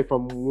 people away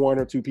from 1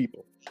 or 2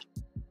 people.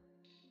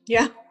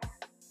 Yeah.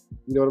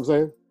 You know what I'm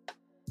saying?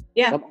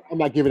 Yeah. I'm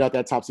not giving out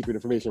that top secret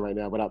information right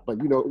now, but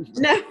no.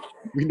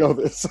 We know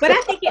this. But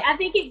I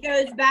think it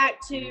goes back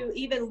to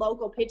even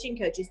local pitching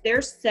coaches.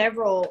 There's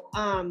several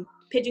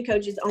pitching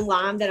coaches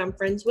online that I'm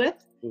friends with,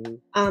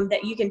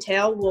 that you can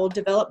tell will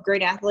develop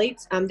great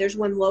athletes. There's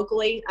one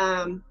locally.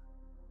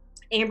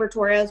 Amber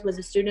Torres was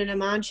a student of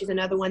mine. She's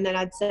another one that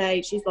I'd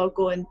say she's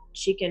local and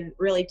she can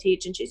really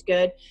teach and she's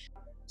good.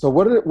 So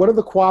what are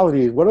the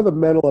qualities? What are the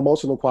mental,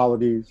 emotional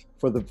qualities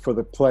for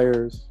the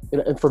players?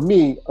 And for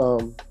me,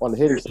 on the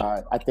hitting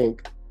side, I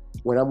think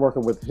when I'm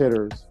working with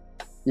hitters,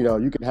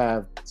 you can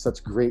have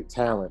such great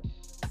talent,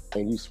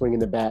 and you swing in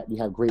the bat, you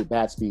have great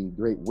bat speed,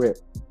 great whip.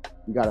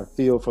 You got a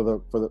feel for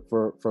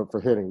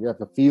hitting. You have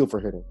a feel for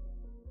hitting,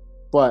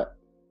 but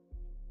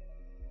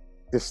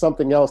there's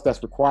something else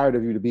that's required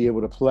of you to be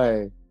able to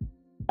play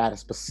at a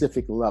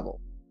specific level.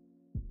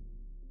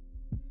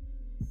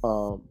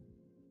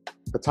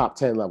 The top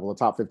 10 level, the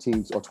top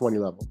 15 or 20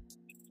 level.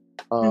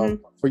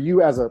 For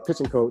you as a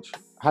pitching coach,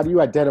 how do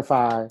you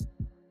identify,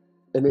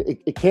 and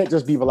it can't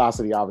just be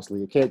velocity,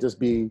 obviously. It can't just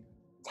be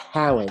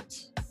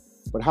talent,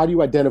 but how do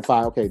you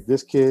identify, okay,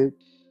 this kid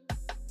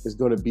is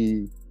going to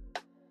be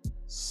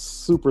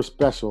super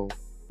special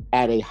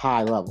at a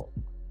high level?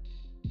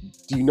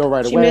 Do you know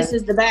right away? She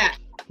misses the bat.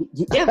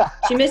 Yeah,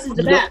 she misses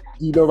the bat.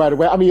 Do you know right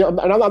away? I mean,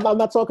 I'm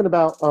not talking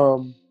about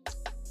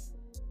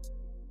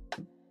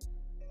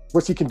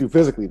what she can do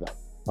physically, though.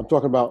 I'm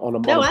talking about on a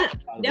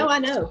I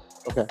know.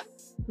 Okay.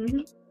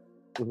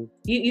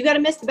 You got to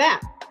miss the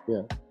bat.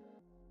 Yeah.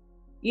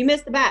 You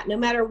miss the bat, no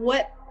matter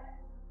what.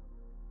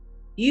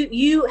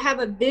 You have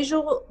a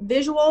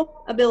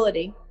visual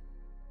ability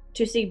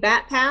to see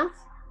bat path,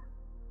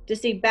 to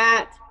see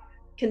bat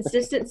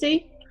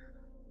consistency,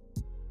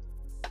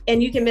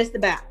 and you can miss the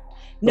bat.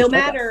 No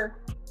matter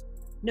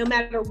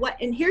what.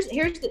 And here.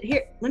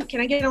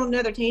 Can I get on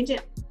another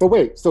tangent? But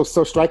wait, so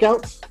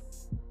strikeouts?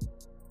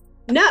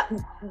 No,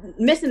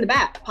 missing the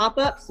bat,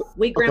 pop-ups,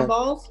 weak ground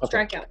balls,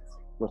 strikeouts.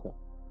 Okay.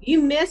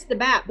 You miss the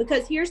bat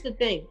because here's the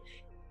thing.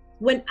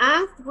 When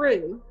I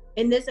threw,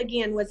 and this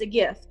again was a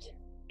gift,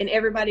 and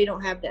everybody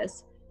don't have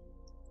this.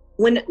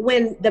 When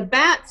the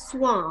bat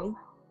swung,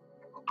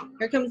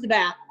 here comes the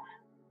bat,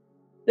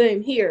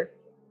 boom, here.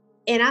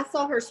 And I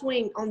saw her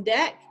swing on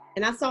deck,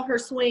 and I saw her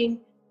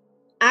swing.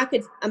 I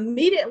could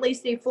immediately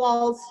see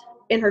flaws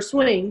in her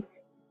swing,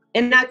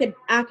 and I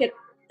could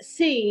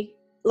see,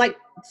 like,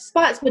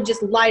 spots would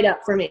just light up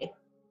for me.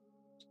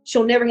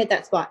 She'll never hit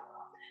that spot.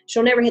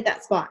 She'll never hit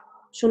that spot.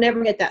 She'll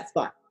never hit that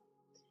spot.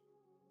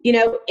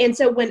 And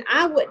so when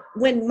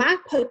my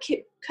coach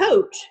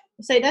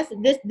say this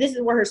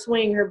is where her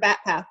swing, her bat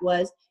path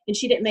was, and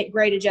she didn't make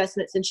great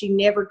adjustments, and she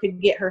never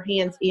could get her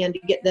hands in to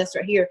get this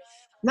right here.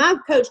 My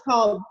coach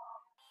called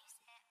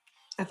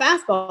a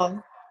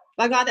fastball.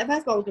 By God, that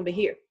fastball was going to be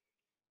here.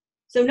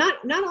 So not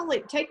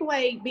only take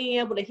away being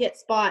able to hit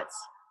spots,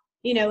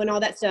 and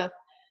all that stuff,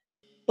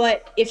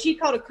 but if she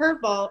called a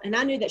curveball and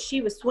I knew that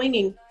she was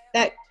swinging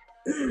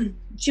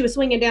she was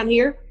swinging down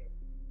here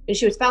and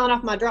she was fouling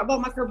off my drop ball,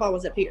 my curveball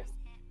was up here.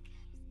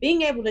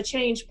 Being able to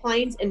change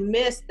planes and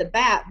miss the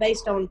bat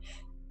based on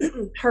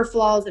her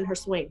flaws in her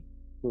swing.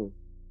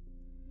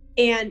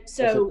 And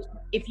so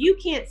if you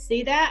can't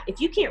see that, if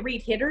you can't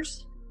read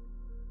hitters,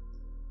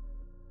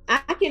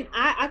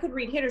 I could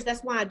read hitters.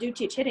 That's why I do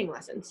teach hitting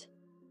lessons.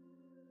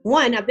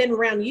 One, I've been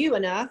around you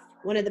enough,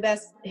 one of the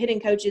best hitting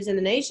coaches in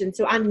the nation,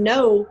 so I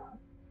know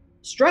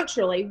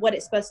structurally what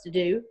it's supposed to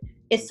do.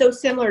 It's so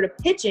similar to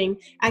pitching.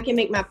 I can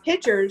make my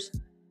pitchers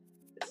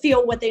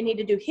feel what they need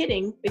to do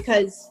hitting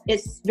because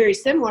it's very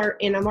similar,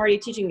 and I'm already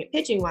teaching it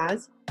pitching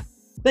wise.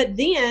 But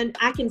then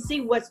I can see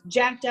what's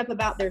jacked up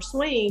about their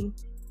swing,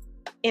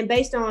 and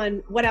based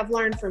on what I've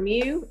learned from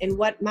you and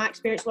what my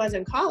experience was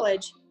in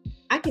college,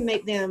 I can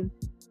make them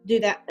do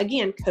that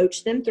again,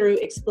 coach them through,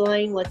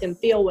 explain, let them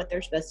feel what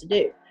they're supposed to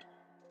do.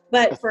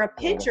 But for a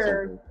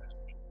pitcher,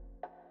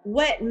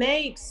 what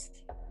makes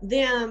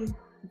them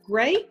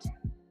great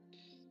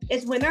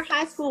is when their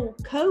high school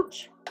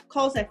coach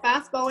calls a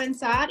fastball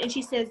inside and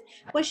she says,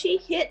 well, she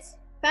hits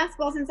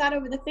fastballs inside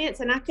over the fence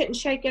and I couldn't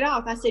shake it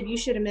off. I said, you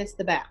should have missed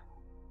the bat.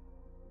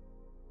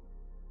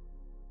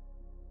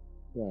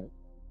 Right.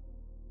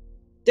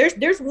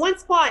 There's one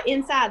spot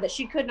inside that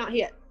she could not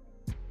hit.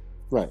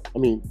 Right. I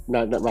mean,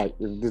 not right.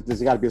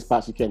 There's got to be a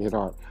spot she can't hit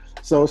hard.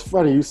 So it's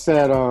funny. You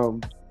said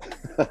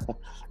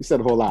you said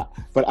a whole lot.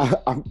 But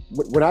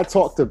when I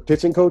talk to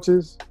pitching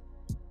coaches,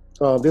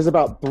 there's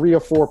about 3 or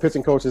 4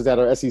 pitching coaches that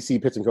are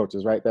SEC pitching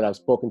coaches, right? That I've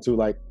spoken to,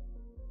 like,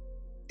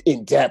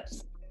 in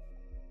depth.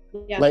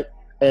 Yeah. Like,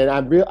 and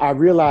I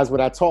realize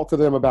when I talk to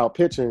them about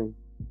pitching,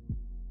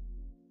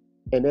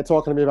 and they're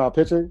talking to me about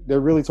pitching,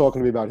 they're really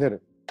talking to me about hitting.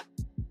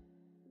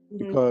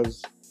 Mm-hmm.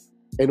 Because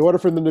in order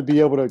for them to be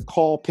able to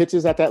call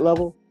pitches at that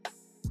level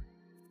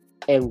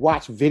and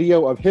watch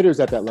video of hitters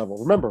at that level,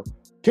 remember,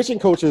 pitching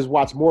coaches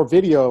watch more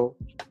video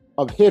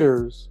of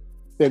hitters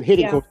than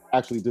hitting coaches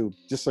actually do,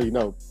 just so you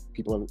know,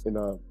 people in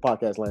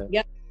podcast land.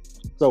 Yep.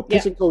 So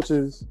pitching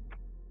coaches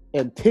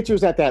and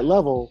pitchers at that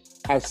level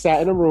have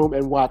sat in a room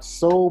and watched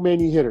so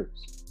many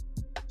hitters.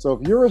 So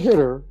if you're a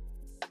hitter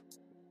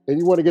and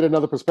you want to get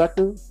another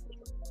perspective,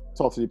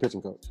 talk to your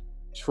pitching coach.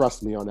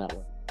 Trust me on that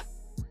one.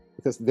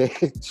 Because they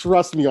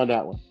trust me on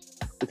that one.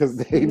 Because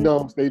they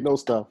know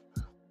stuff.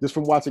 Just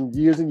from watching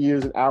years and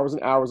years and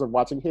hours of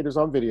watching hitters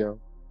on video.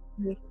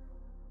 Mm-hmm.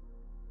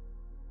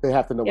 They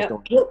have to know what's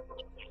going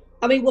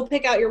on. We'll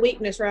pick out your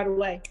weakness right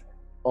away.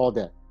 All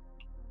day.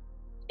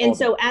 And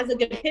so as a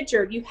good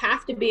pitcher, you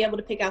have to be able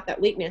to pick out that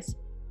weakness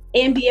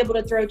and be able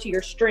to throw to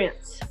your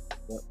strengths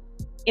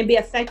and be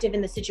effective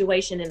in the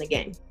situation in the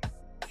game.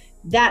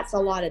 That's a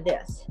lot of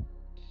this.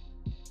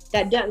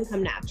 That doesn't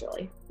come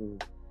naturally.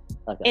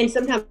 And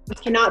sometimes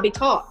cannot be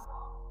taught.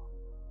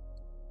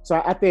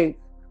 So I think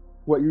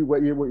what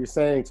you're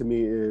saying to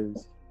me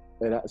is,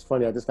 and it's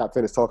funny, I just got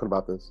finished talking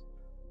about this.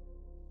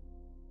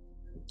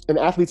 An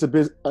athlete's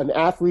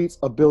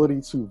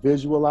ability to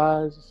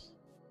visualize,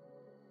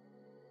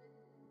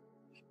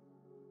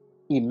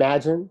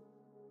 imagine,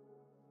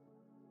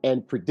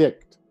 and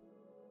predict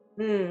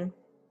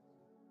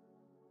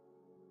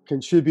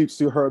contributes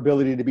to her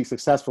ability to be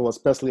successful,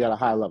 especially at a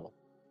high level.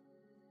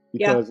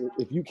 Because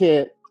if you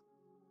can't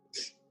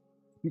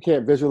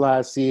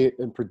visualize, see it,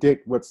 and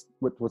predict what's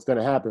going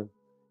to happen,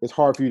 it's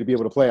hard for you to be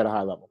able to play at a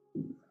high level.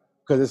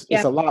 Because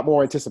it's a lot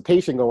more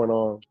anticipation going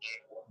on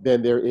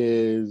than there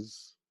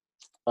is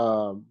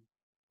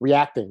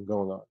reacting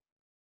going on.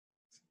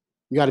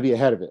 You got to be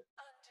ahead of it.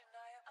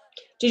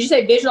 Did you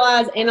say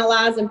visualize,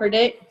 analyze, and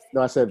predict?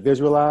 No, I said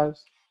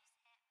visualize,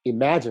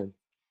 imagine.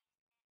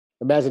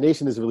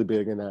 Imagination is really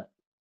big in that,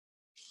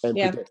 and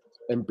predict,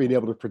 and being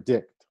able to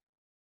predict.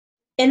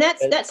 And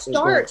that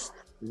starts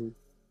in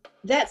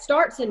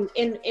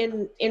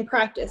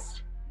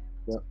practice.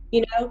 Yeah.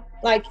 You know,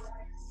 like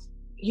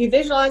you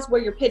visualize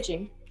where you're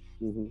pitching.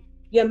 Mm-hmm.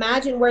 You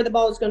imagine where the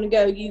ball is going to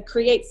go. You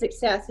create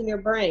success in your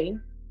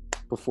brain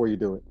before you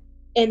do it,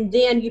 and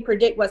then you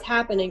predict what's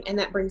happening, and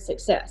that brings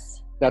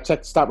success. Now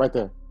stop right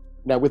there.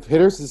 Now with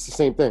hitters, it's the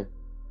same thing,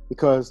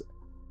 because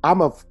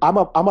I'm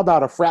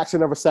about a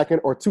fraction of a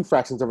second or 2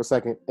 fractions of a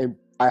second and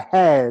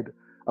ahead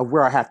of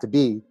where I have to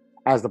be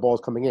as the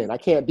ball's coming in. I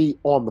can't be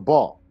on the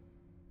ball.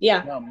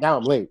 Yeah. Now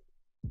I'm late.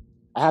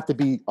 I have to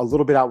be a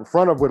little bit out in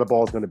front of where the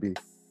ball's going to be.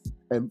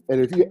 And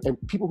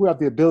people who have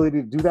the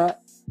ability to do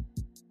that,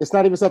 it's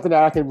not even something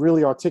that I can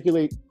really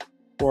articulate,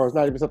 or it's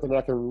not even something that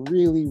I can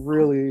really,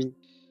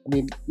 I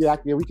mean,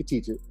 we could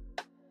teach it,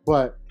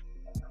 but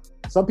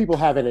some people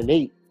have an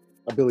innate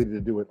ability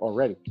to do it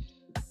already.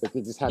 Like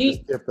they just have this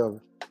gift of.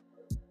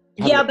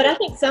 Yeah, but I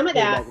think some of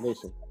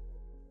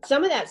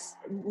that's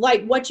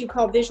like what you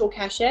call visual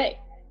cachet.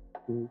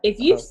 Mm-hmm. If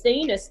you've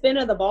seen a spin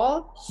of the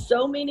ball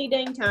so many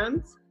dang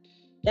times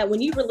that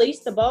when you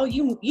release the ball,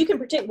 you can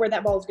predict where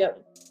that ball's going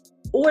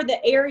or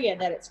the area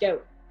that it's going.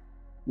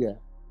 Yeah.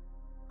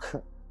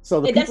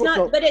 So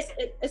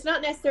it's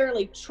not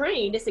necessarily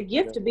trained. It's a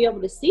gift to be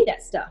able to see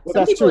that stuff. Well,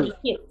 some people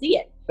just can't see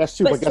it. That's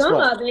true. But some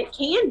of it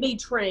can be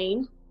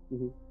trained.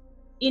 Mm-hmm.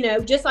 You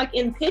know, just like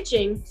in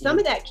pitching, some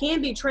of that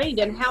can be trained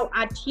in how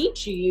I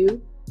teach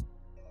you,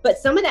 but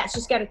some of that's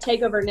just got to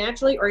take over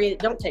naturally, or it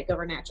don't take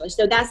over naturally.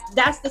 So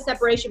that's the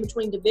separation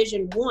between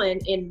Division I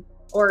and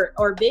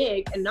or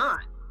big and not.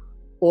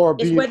 Or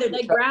it's whether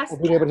they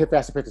grasp being able to hit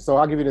faster pitches. So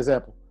I'll give you an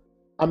example.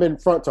 I'm in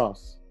front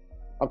toss.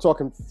 I'm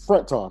talking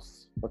front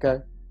toss.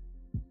 Okay,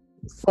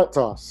 front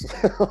toss.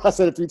 I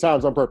said it 3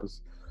 times on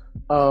purpose.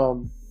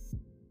 I'm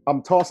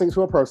tossing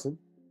to a person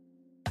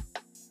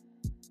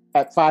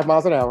at 5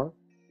 miles an hour.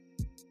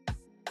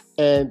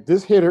 And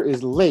this hitter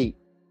is late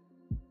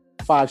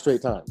 5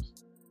 straight times.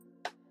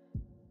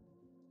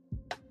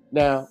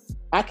 Now,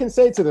 I can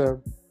say to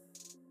them,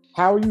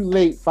 how are you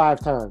late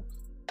 5 times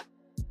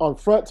on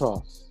front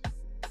toss?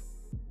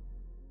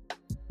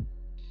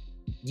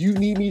 Do you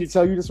need me to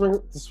tell you to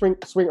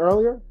swing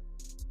earlier?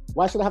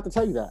 Why should I have to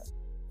tell you that?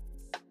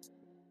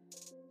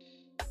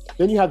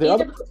 Then you have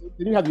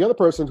the other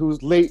person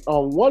who's late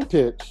on one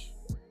pitch,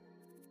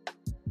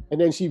 and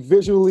then she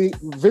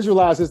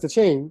visualizes the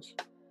change.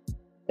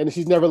 And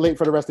she's never late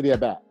for the rest of the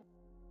at-bat.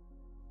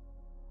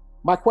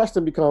 My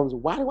question becomes,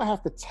 why do I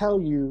have to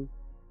tell you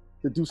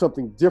to do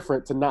something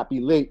different to not be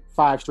late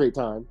 5 straight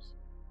times?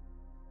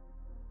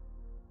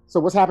 So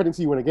what's happening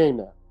to you in a game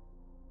now?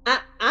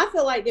 I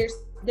feel like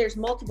there's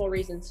multiple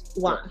reasons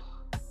why.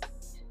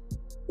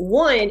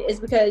 One is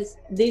because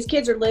these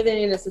kids are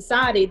living in a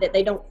society that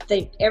they don't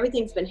think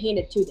everything's been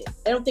handed to them.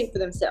 They don't think for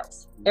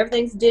themselves.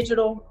 Everything's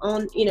digital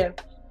on, you know.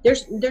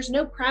 There's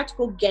no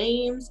practical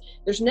games.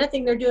 There's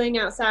nothing they're doing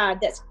outside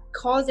that's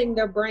causing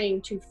their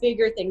brain to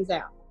figure things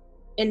out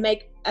and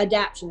make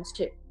adaptations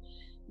to.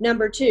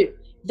 Number 2,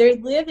 they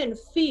live in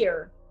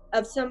fear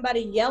of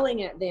somebody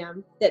yelling at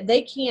them that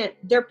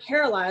they're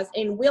paralyzed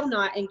and will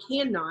not and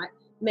cannot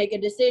make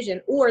a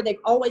decision, or they've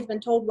always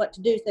been told what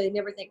to do, so they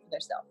never think for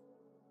themselves.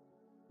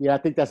 Yeah, I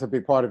think that's a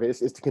big part of it.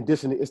 It's the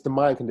conditioning. It's the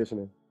mind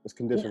conditioning. It's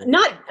conditioning.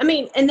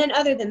 And then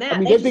other than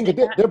that,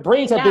 their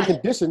brains have been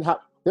conditioned.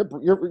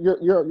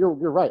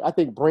 You're right. I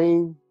think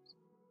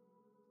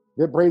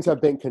their brains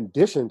have been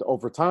conditioned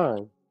over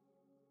time,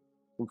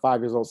 from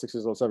 5 years old, 6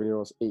 years old, 7 years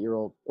old, 8 year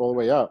old, all the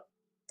way up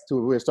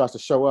to where it starts to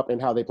show up in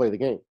how they play the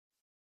game.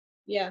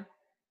 Yeah.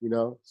 You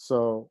know,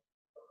 so,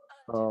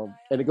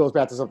 and it goes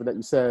back to something that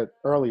you said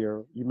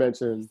earlier. You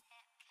mentioned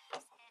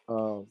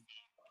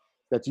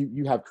that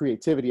you have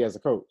creativity as a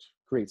coach,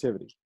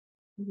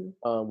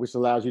 which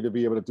allows you to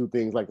be able to do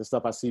things like the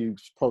stuff I see you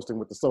posting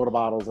with the soda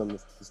bottles and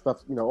the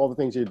stuff, you know, all the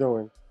things you're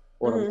doing,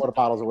 or the water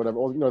bottles or whatever,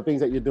 all, you know, things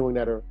that you're doing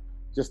that are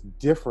just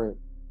different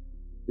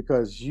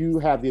because you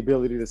have the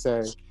ability to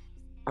say,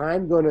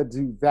 I'm going to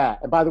do that.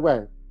 And by the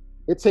way,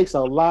 it takes a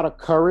lot of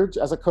courage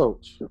as a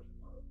coach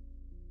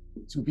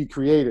to be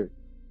creative.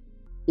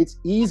 It's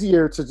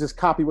easier to just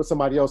copy what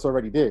somebody else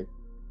already did.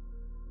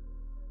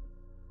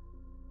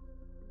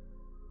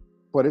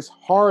 But it's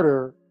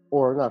harder,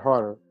 or not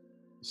harder,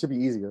 it should be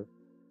easier,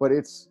 but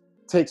it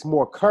takes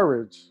more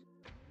courage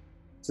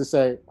to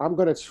say, I'm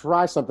going to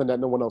try something that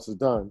no one else has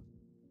done.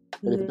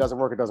 And if it doesn't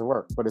work, it doesn't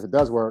work. But if it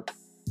does work,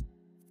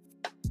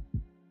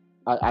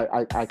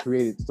 I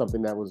created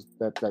something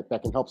that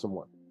can help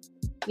someone.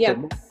 Yeah.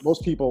 So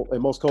most people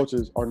and most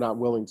coaches are not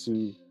willing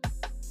to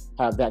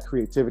have that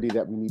creativity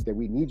that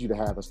we need you to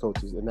have as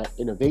coaches, and that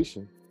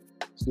innovation.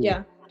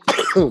 Yeah.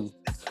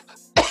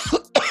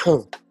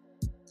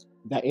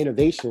 That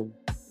innovation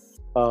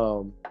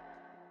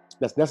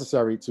that's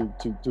necessary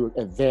to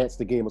advance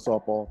the game of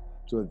softball,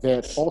 to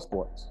advance all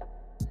sports,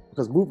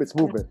 because movement's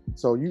movement.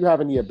 So you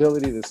having the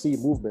ability to see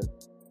movement,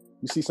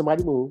 you see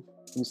somebody move,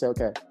 and you say,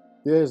 okay,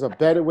 there's a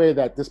better way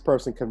that this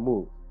person can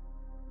move.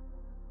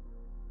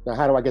 Now,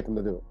 how do I get them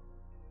to do it?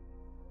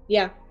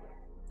 Yeah.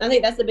 I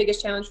think that's the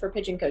biggest challenge for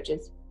pitching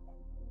coaches.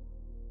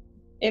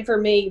 And for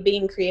me,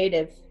 being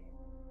creative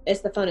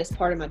is the funnest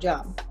part of my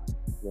job.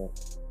 Yeah.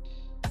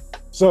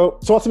 So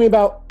talk to me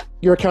about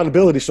your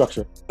accountability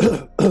structure.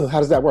 How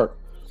does that work?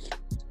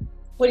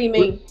 What do you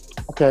mean?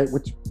 Okay,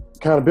 with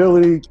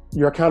accountability,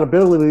 your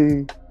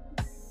accountability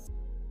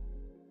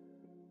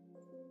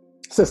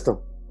system.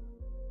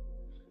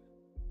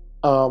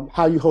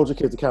 How you hold your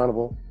kids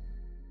accountable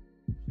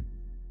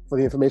for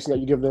the information that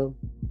you give them.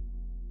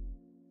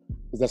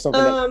 Is that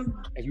something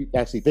that you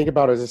actually think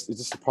about, or is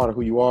this a part of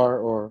who you are,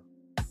 or?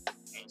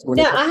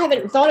 No, I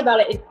haven't thought about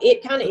it.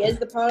 It kind of is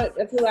the product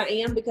of who I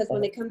am, because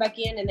when they come back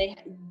in and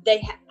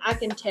I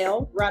can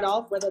tell right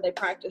off whether they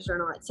practice or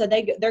not. So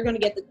they're going to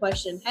get the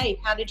question, hey,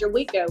 how did your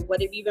week go?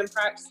 What have you been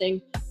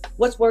practicing?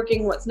 What's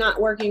working? What's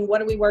not working?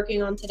 What are we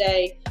working on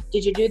today?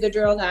 Did you do the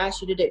drills I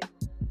asked you to do?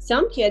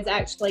 Some kids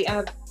actually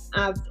I've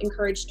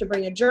encouraged to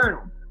bring a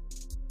journal.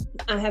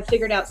 I have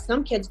figured out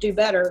some kids do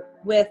better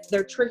with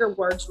their trigger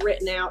words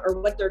written out, or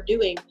what they're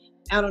doing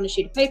out on a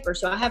sheet of paper.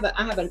 So I have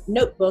a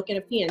notebook and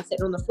a pen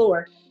sitting on the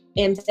floor,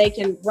 and they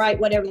can write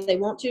whatever they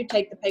want to,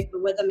 take the paper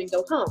with them and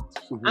go home.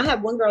 Mm-hmm. I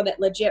have one girl that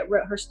legit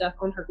wrote her stuff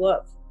on her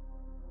glove.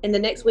 And the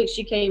next week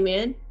she came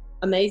in,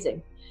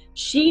 amazing.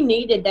 She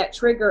needed that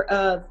trigger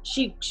of,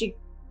 she's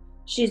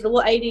a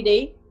little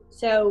ADD.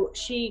 So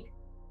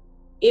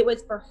it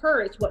was for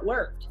her, it's what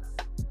worked.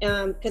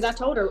 Because I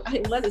told her,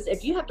 hey, Levis,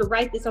 if you have to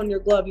write this on your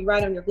glove, you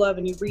write on your glove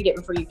and you read it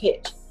before you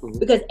pitch. Mm-hmm.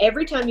 Because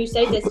every time you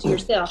say this to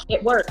yourself,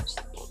 it works.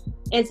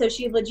 And so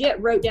she legit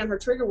wrote down her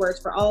trigger words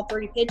for all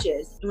 30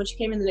 pitches. And when she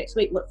came in the next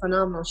week, looked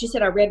phenomenal. She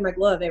said, I read my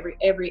glove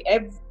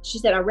she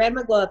said, I read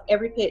my glove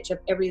every pitch of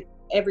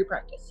every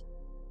practice.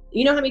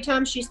 You know how many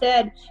times she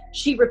said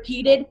she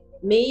repeated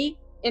me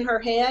in her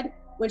head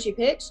when she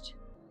pitched?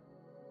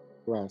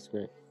 Wow, that's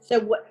great.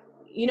 So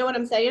you know what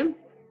I'm saying?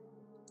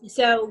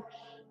 So,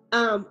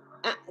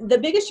 the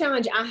biggest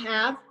challenge I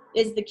have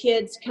is the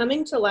kids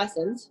coming to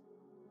lessons.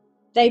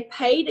 They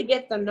pay to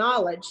get the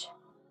knowledge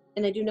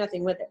and they do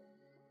nothing with it.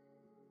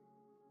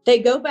 They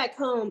go back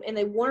home and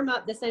they warm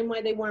up the same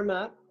way they warm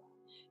up.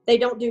 They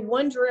don't do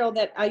one drill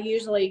that I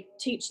usually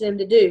teach them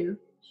to do.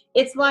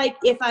 It's like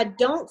if I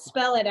don't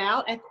spell it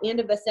out at the end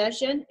of a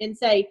session and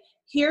say,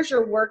 here's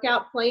your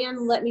workout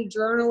plan, let me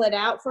journal it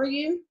out for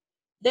you,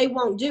 they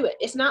won't do it.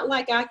 It's not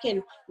like I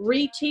can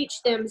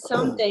reteach them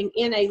something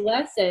in a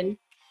lesson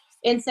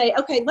and say,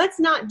 okay, let's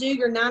not do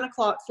your 9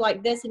 o'clocks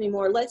like this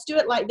anymore. Let's do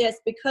it like this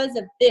because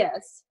of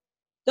this.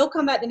 They'll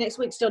come back the next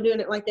week still doing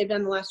it like they've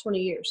done the last 20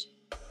 years.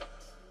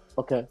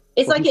 Okay.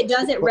 It's like it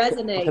doesn't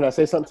resonate. Can I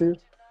say something to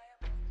you?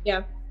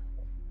 Yeah.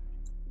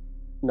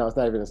 No, it's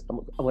not even.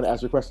 I'm going to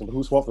ask you a question. But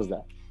whose fault is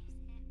that?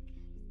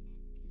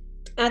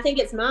 I think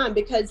it's mine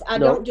because I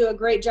don't do a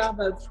great job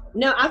of.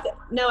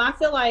 I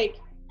feel like.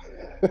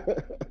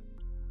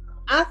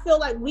 I feel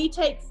like we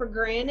take for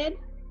granted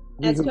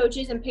as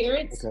coaches and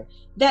parents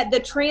that the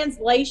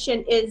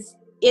translation is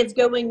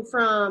going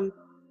from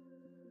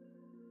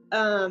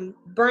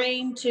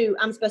brain to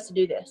I'm supposed to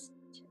do this.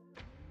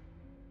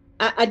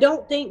 I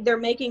don't think they're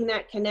making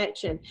that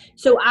connection.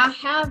 So I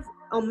have,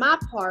 on my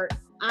part,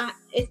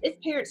 it's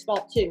parents'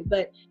 fault too,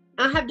 but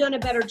I have done a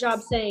better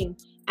job saying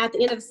at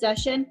the end of the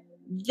session,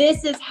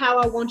 this is how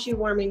I want you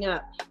warming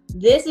up.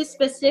 This is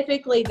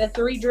specifically the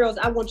 3 drills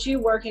I want you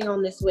working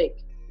on this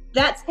week.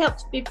 That's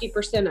helped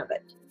 50% of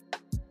it.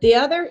 The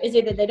other is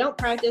either they don't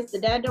practice, the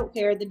dad don't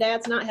care, the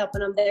dad's not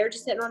helping them, they're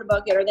just sitting on a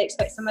bucket, or they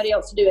expect somebody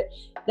else to do it.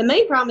 The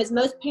main problem is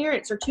most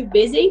parents are too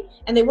busy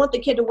and they want the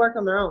kid to work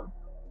on their own.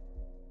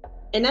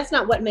 And that's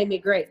not what made me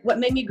great. What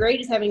made me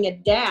great is having a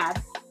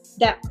dad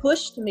that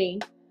pushed me,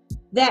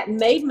 that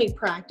made me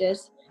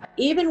practice,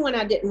 even when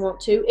I didn't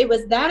want to. It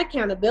was that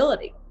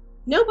accountability.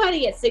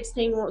 Nobody at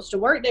 16 wants to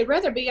work. They'd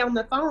rather be on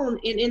the phone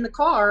and in the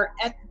car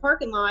at the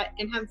parking lot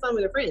and having fun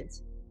with their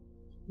friends.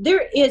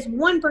 There is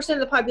 1% of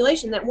the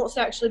population that wants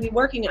to actually be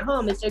working at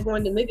home instead of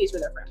going to movies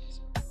with their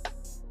friends.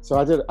 So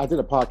I did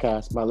a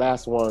podcast, my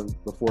last one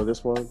before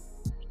this one.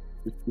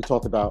 We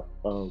talked about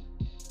the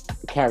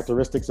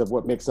characteristics of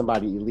what makes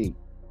somebody elite.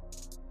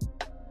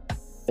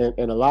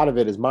 And a lot of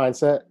it is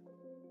mindset,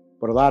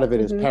 but a lot of it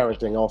is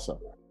parenting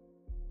also.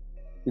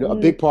 You know, a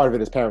big part of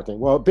it is parenting.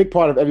 Well, a big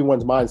part of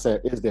everyone's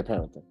mindset is their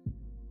parenting.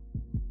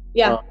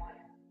 Yeah.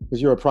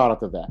 Because you're a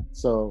product of that.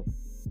 So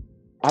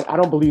I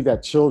don't believe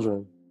that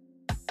children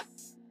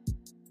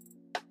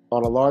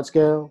on a large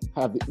scale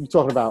have, you're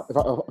talking about,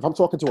 if I'm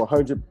talking to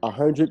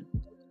 100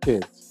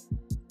 kids,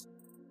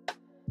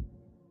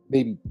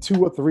 maybe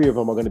 2 or 3 of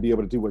them are going to be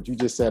able to do what you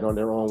just said on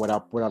their own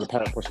without a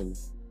parent pushing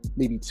them.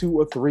 Maybe 2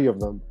 or 3 of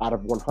them out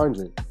of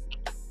 100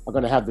 are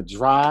going to have the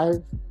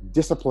drive,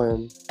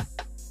 discipline,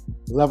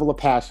 level of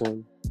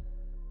passion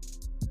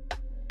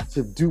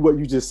to do what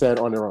you just said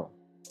on their own.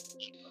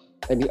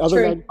 And the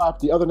other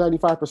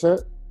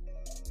 95%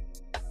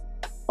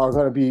 are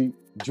going to be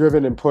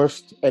driven and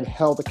pushed and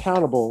held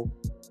accountable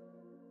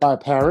by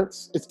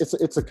parents.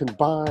 It's a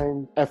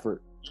combined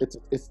effort.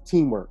 It's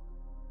teamwork.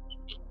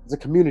 It's a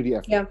community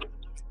effort. Yeah.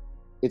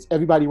 It's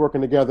everybody working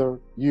together,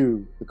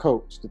 you, the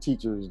coach, the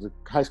teachers, the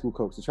high school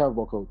coach, the travel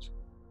ball coach,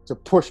 to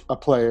push a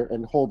player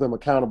and hold them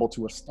accountable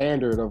to a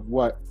standard of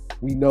what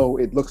we know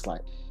it looks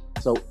like.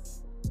 So,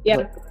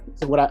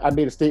 So what I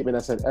made a statement, I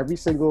said, every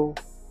single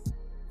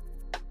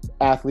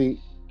athlete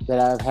that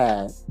I've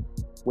had,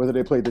 whether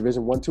they play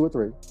Division 1, 2, or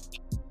 3,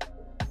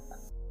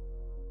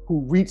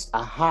 who reached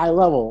a high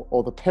level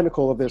or the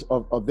pinnacle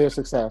of their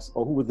success,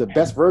 or who was the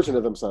best version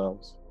of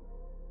themselves,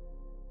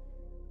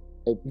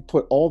 if you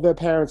put all their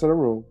parents in a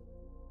room,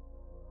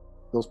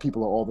 those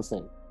people are all the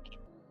same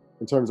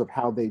in terms of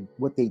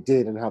what they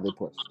did and how they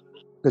pushed.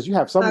 Because you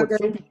have some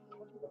people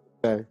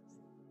say,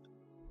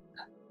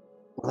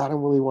 well, I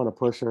don't really want to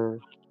push her.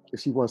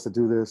 If she wants to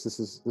do this, this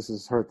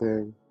is her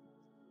thing.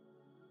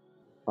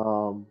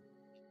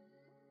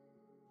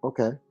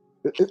 Okay.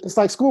 It's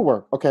like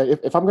schoolwork. Okay,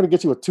 if I'm going to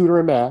get you a tutor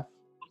in math,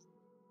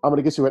 I'm going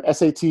to get you an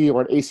SAT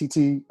or an ACT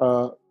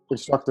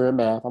instructor in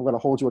math. I'm going to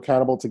hold you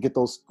accountable to get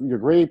your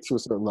grade to a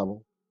certain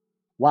level.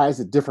 Why is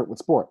it different with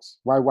sports?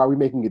 Why are we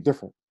making it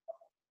different?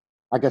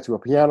 I got you a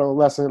piano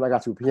lesson. I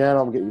got you a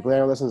piano. I'm getting you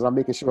piano lessons. I'm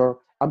making sure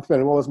I'm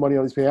spending all this money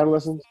on these piano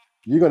lessons.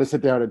 You're going to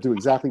sit down and do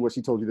exactly what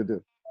she told you to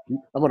do.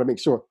 I'm going to make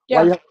sure.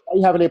 Yeah. Why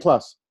you have an A+?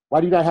 Why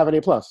do you not have an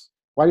A+?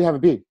 Why do you have a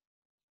B?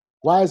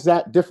 Why is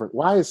that different?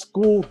 Why is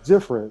school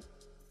different?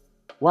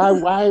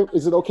 Why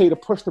is it okay to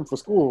push them for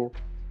school,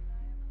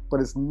 but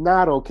it's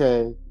not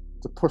okay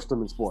to push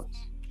them in sports?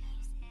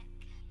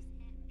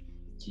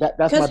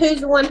 That's because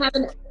who's the one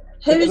having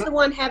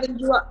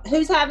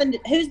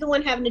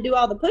to do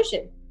all the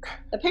pushing?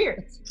 The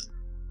parents.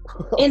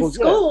 In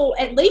school,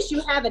 at least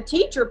you have a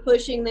teacher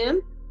pushing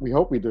them. We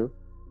hope we do.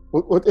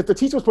 Well, if the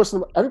teacher was pushing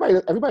them,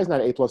 everybody's not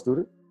an A+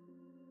 student.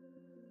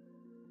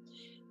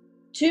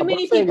 Too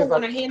many people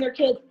want to hand their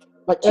kids.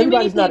 Like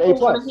everybody's not A+.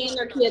 Want to hand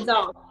their kids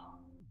off.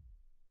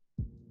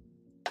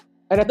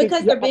 And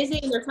because they're busy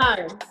and they're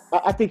tired.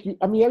 I think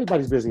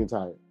everybody's busy and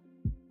tired,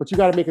 but you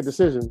got to make a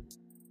decision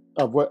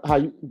of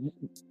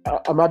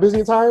am I busy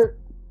and tired?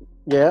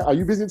 Yeah. Are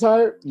you busy and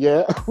tired?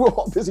 Yeah. We're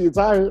all busy and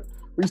tired,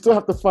 but you still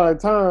have to find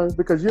time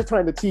because you're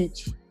trying to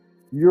teach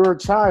your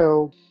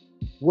child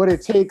what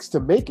it takes to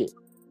make it.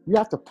 You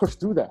have to push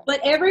through that. But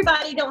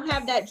everybody don't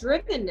have that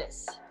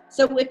drivenness.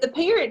 So if the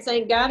parents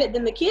ain't got it,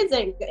 then the kids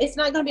ain't. It's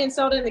not going to be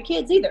installed in the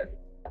kids either.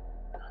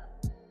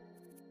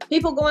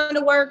 People going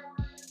to work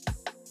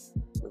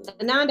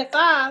 9 to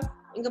 5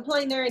 and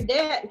complain they're in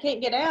debt and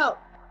can't get out.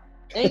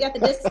 They ain't got the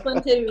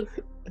discipline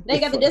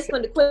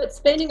to quit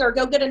spending or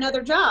go get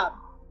another job.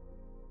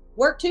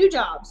 Work 2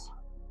 jobs.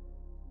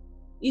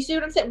 You see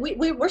what I'm saying?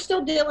 We're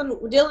still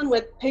dealing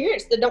with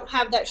parents that don't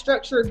have that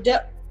structure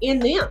in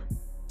them.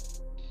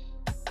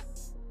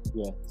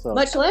 Yeah. So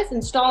much less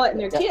install it in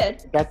their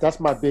kid. That's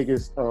my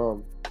biggest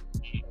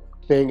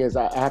thing is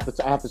I have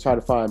to try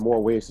to find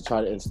more ways to try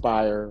to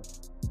inspire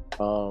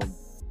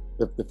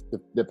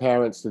the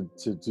parents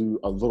to do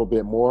a little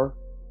bit more,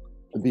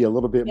 and be a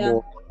little bit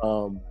more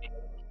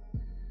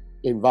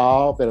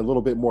involved and a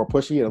little bit more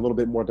pushy and a little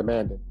bit more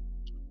demanding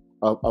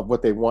of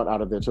what they want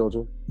out of their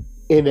children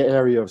in the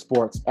area of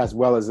sports as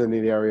well as in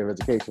the area of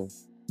education,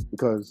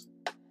 because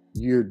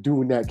you're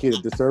doing that kid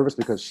a disservice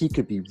because she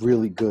could be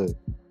really good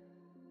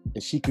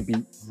and she could be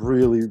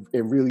really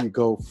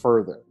go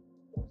further,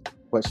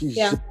 but she's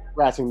just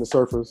scratching the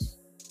surface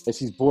and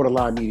she's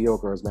borderline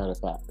mediocre, as a matter of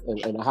fact.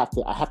 And I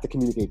have to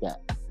communicate that.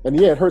 And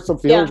yeah, it hurts some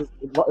feelings.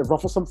 Yeah. It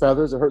ruffles some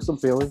feathers. It hurts some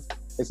feelings.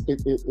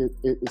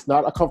 It's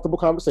not a comfortable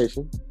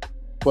conversation,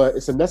 but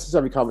it's a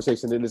necessary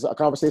conversation. And it's a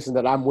conversation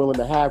that I'm willing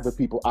to have with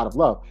people out of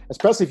love.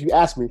 Especially if you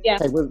ask me,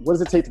 hey, what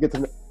does it take to get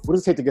her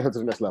to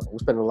the next level? We're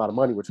spending a lot of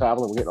money. We're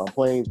traveling. We're getting on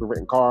planes. We're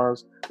renting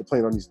cars. We're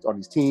playing on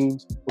these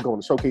teams. We're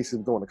going to showcases.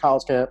 We're going to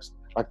college camps.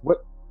 Like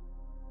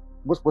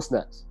what's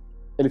next?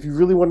 And if you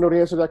really want to know the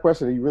answer to that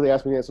question, and you really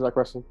ask me the answer to that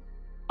question,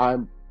 I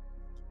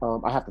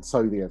have to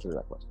tell you the answer to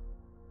that question.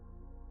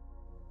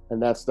 And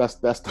that's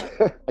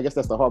I guess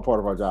that's the hard part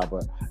of our job,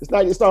 but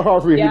it's not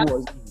hard for you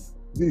anymore.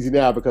 It's easy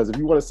now because if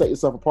you want to set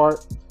yourself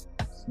apart,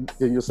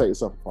 then you'll set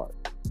yourself apart.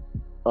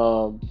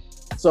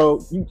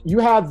 So you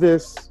have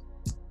this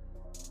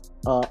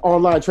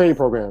online training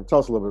program. Tell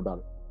us a little bit about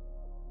it.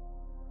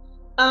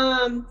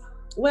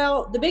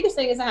 Well, the biggest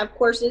thing is I have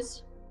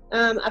courses.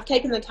 I've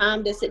taken the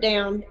time to sit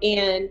down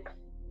and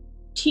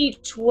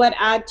teach what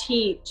I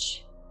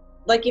teach.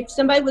 Like if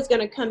somebody was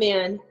going to come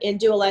in and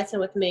do a lesson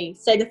with me,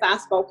 say the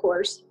fastball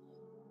course,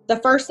 the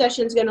first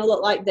session is going to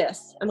look like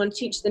this. I'm going to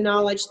teach the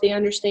knowledge, the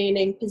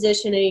understanding,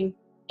 positioning,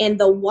 and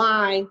the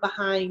why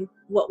behind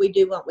what we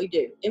do.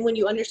 And when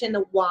you understand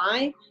the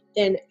why,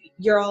 then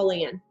you're all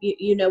in.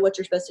 You know what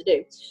you're supposed to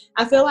do.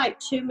 I feel like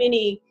too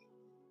many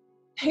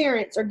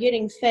parents are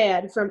getting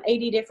fed from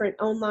 80 different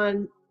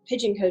online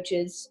pitching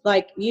coaches,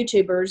 like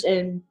YouTubers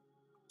and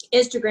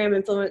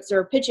Instagram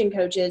influencer pitching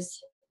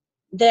coaches,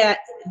 that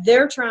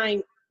they're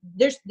trying.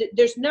 There's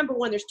number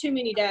one, there's too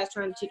many dads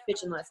trying to teach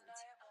pitching lessons.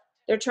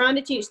 They're trying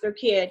to teach their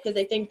kid because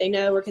they think they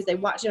know, or because they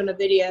watch it on a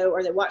video,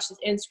 or they watch this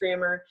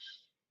Instagrammer,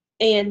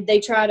 and they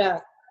try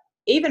to.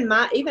 Even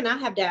I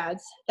have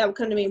dads that will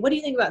come to me. What do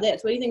you think about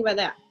this? What do you think about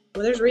that?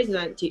 Well, there's a reason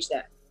I didn't teach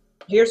that.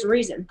 Here's the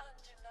reason.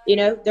 You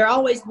know, they're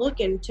always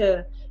looking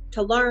to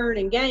learn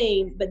and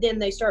gain, but then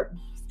they start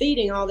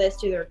feeding all this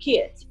to their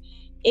kids.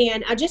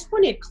 And I just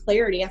wanted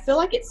clarity. I feel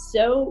like it's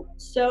so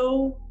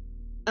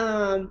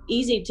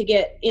easy to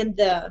get in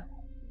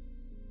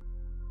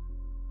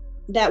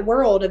that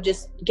world of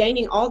just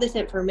gaining all this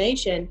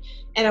information.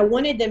 And I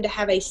wanted them to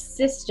have a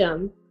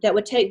system that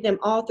would take them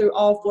all through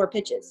all 4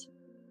 pitches.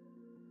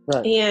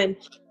 Right. And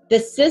the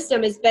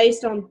system is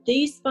based on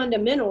these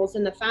fundamentals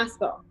in the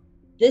fastball.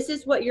 This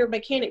is what your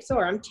mechanics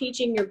are. I'm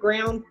teaching your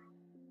ground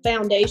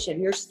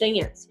foundation, your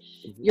stance,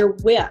 your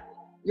whip,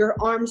 your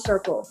arm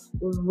circle,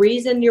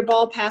 reason your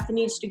ball path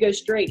needs to go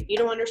straight. If you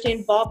don't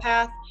understand ball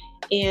path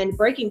and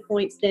breaking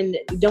points, then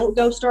don't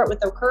go start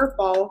with a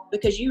curveball,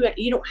 because you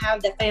don't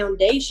have the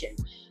foundation.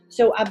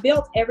 So I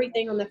built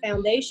everything on the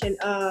foundation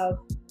of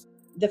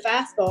the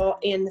fastball,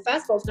 and the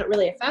fastball is not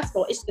really a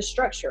fastball. It's the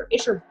structure.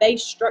 It's your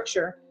base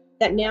structure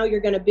that now you're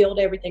going to build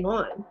everything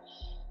on.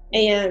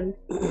 And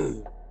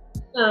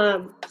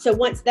so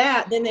once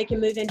that, then they can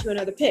move into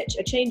another pitch,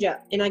 a changeup.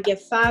 And I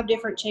give 5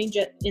 different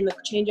changeup in the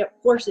changeup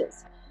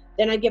courses.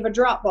 Then I give a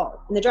drop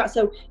ball in the drop.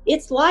 So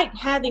it's like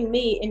having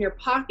me in your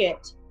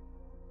pocket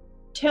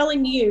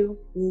telling you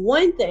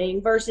one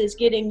thing versus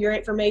getting your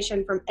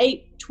information from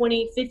 8,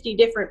 20, 50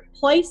 different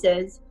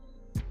places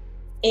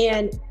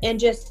and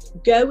just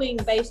going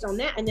based on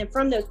that. And then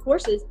from those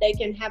courses, they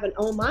can have an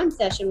online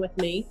session with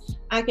me.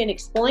 I can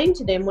explain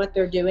to them what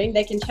they're doing.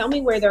 They can tell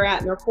me where they're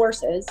at in their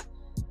courses.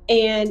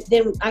 And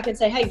then I can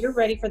say, hey, you're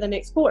ready for the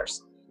next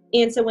course.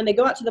 And so when they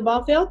go out to the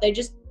ball field, they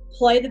just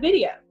play the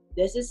video.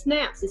 This is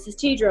snaps. This is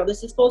T-drill.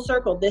 This is full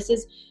circle. This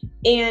is,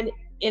 and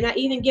I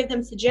even give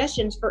them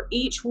suggestions for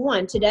each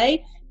one.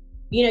 Today,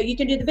 you know, you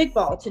can do the big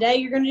ball. Today,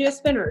 you're going to do a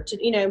spinner,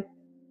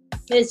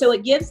 and so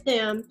it gives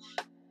them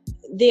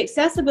the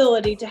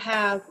accessibility to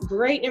have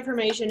great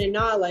information and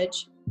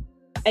knowledge,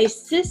 a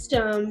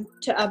system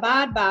to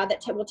abide by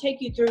that will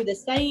take you through the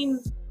same,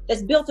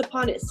 that's built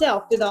upon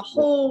itself through the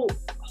whole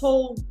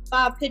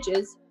 5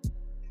 pitches.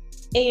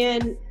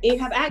 And you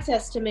have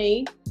access to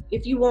me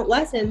if you want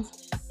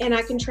lessons, and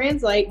I can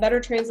better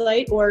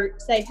translate, or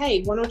say,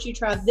 hey, why don't you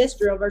try this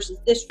drill versus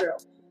this drill?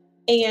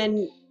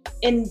 And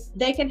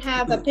they can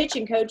have a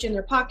pitching coach in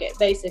their pocket,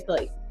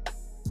 basically,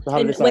 so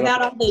and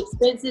without all the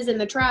expenses and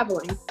the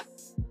traveling.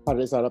 How do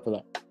they sign up for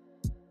that?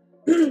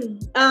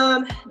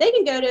 They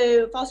can go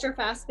to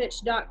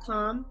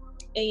fosterfastpitch.com,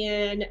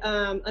 and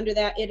under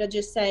that, it'll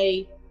just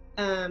say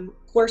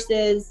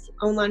courses,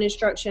 online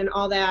instruction,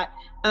 all that.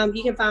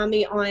 You can find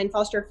me on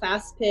Foster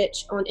Fast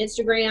Pitch on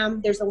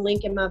Instagram. There's a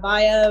link in my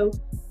bio,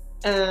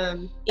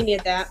 any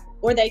of that.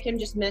 Or they can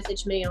just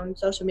message me on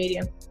social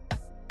media.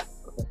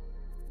 Okay.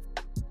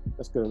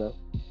 That's good enough.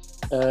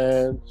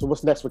 And so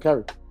what's next for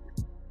Carrie?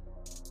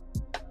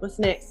 What's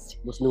next?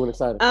 What's new and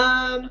exciting?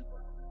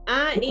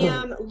 I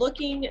am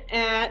looking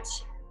at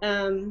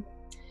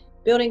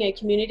building a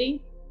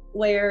community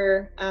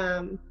where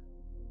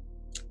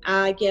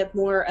I give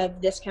more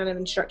of this kind of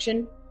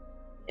instruction,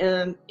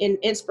 in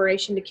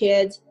inspiration to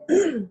kids,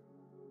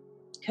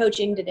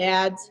 coaching to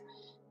dads,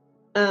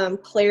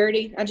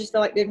 clarity. I just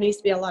feel like there needs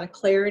to be a lot of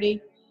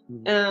clarity.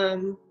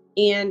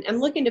 And I'm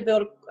looking to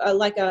build a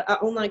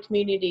online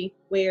community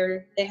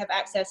where they have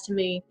access to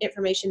me,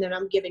 information that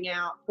I'm giving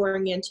out,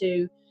 pouring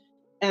into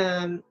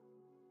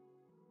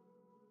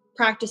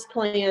practice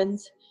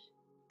plans,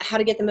 how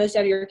to get the most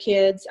out of your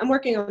kids. I'm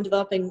working on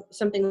developing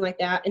something like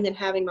that, and then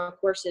having my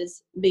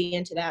courses be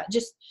into that.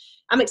 Just,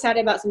 I'm excited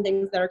about some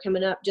things that are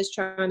coming up.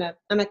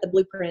 I'm at the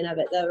blueprint of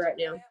it though right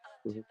now.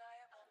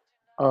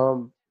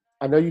 Mm-hmm.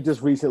 I know you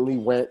just recently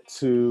went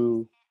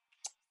to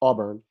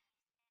Auburn.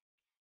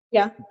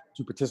 Yeah.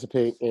 To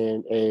participate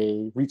in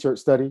a research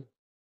study.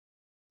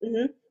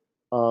 Mm-hmm.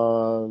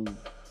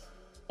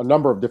 A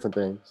number of different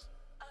things.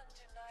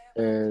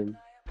 And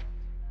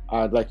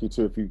I'd like you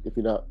to, if you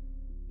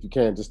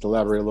can, just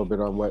elaborate a little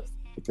bit on what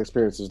the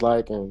experience is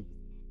like and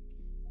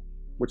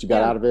what you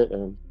got out of it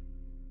and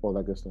all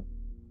that good stuff.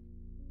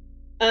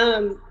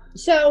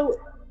 So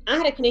I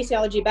had a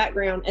kinesiology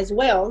background as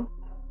well.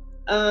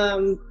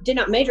 Did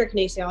not major in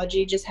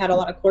kinesiology, just had a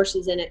lot of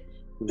courses in it.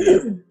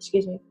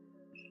 Excuse me.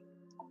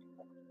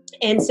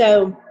 And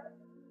so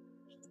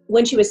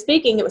when she was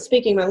speaking, it was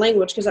speaking my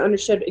language because I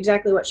understood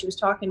exactly what she was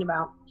talking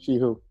about. She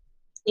who?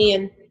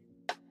 And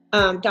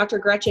Dr.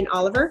 Gretchen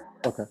Oliver.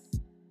 Okay.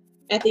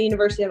 At the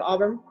University of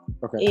Auburn.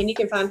 Okay. And you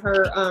can find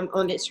her on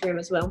Instagram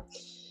as well.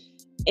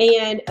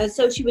 And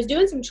so she was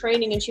doing some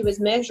training and she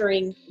was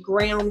measuring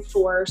ground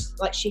force.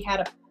 Like she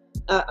had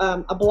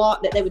a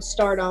block that they would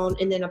start on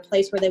and then a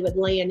place where they would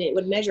land. It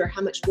would measure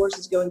how much force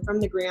is going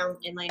from the ground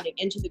and landing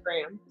into the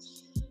ground.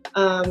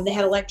 They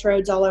had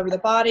electrodes all over the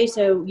body,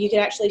 so you could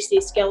actually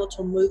see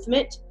skeletal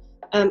movement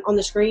on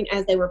the screen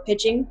as they were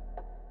pitching.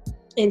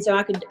 And so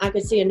I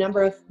could see a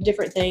number of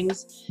different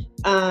things.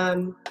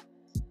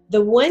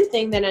 The one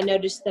thing that I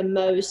noticed the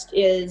most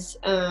is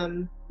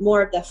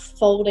more of the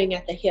folding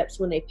at the hips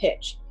when they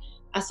pitch.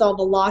 I saw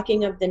the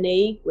locking of the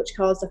knee, which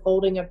caused the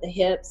folding of the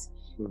hips.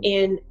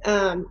 Mm-hmm.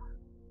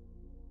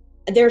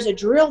 And there's a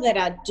drill that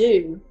I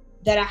do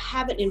that I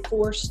haven't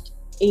enforced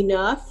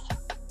enough.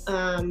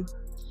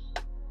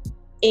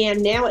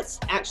 And now it's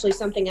actually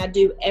something I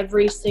do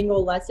every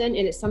single lesson,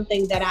 and it's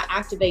something that I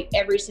activate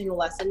every single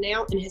lesson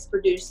now and has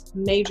produced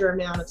major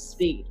amount of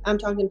speed. I'm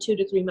talking 2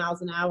 to 3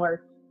 miles an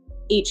hour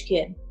each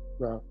kid.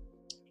 Wow.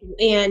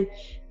 And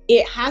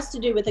it has to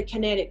do with a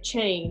kinetic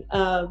chain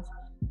of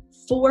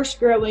force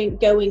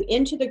going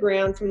into the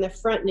ground from the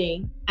front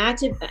knee,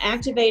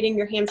 activating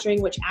your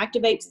hamstring, which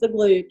activates the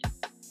glute.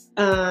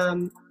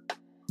 And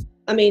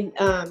then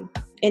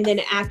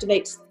it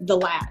activates the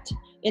lat.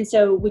 And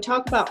so we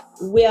talk about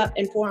whip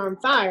and forearm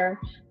fire,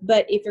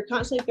 but if you're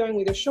constantly throwing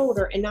with your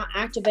shoulder and not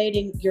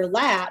activating your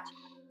lat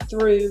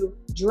through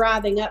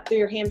driving up through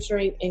your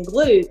hamstring and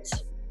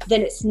glutes,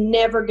 then it's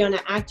never going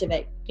to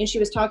activate. And she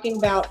was talking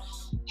about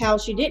how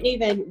she didn't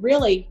even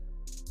really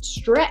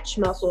stretch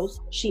muscles.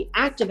 She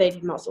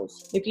activated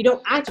muscles. If you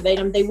don't activate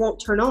them, they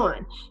won't turn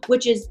on,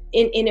 which is,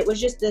 and it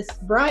was just this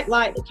bright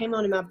light that came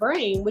on in my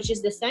brain, which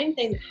is the same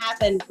thing that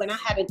happened when I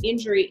had an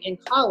injury in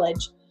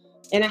college.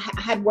 And I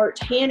had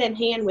worked hand in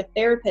hand with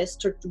therapists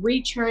to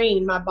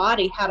retrain my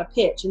body how to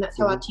pitch. And that's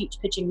how I teach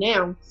pitching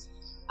now.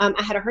 I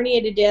had a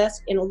herniated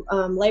disc and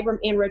labrum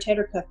and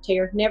rotator cuff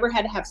tear. Never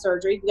had to have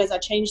surgery because I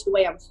changed the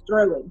way I was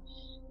throwing.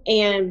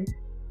 And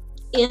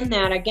in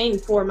that, I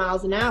gained 4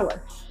 miles an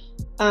hour.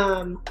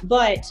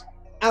 But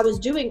I was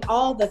doing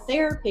all the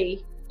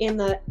therapy with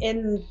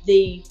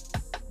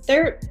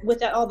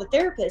all the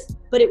therapists,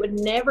 but it would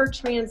never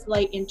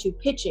translate into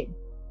pitching.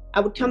 I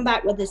would come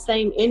back with the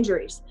same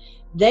injuries.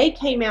 They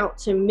came out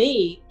to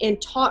me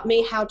and taught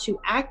me how to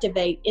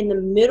activate in the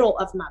middle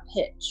of my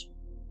pitch.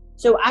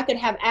 So I could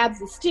have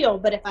abs of steel,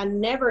 but if I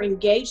never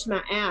engaged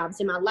my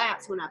abs and my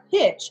lats when I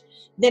pitch,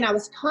 then I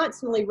was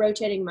constantly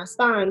rotating my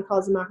spine,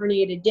 causing my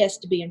herniated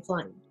disc to be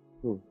inflamed.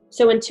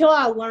 So until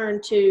I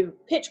learned to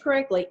pitch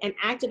correctly and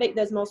activate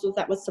those muscles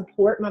that would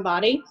support my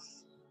body,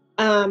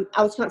 I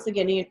was constantly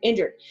getting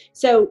injured.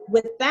 So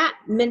with that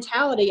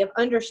mentality of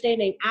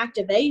understanding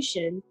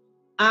activation,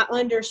 I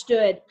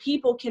understood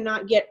people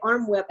cannot get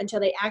arm whip until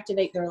they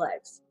activate their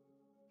legs.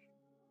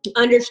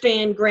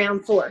 Understand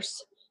ground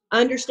force.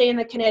 Understand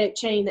the kinetic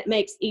chain that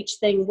makes each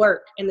thing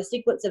work and the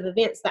sequence of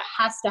events that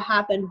has to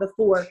happen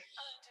before.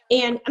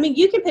 And I mean,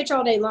 you can pitch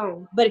all day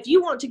long, but if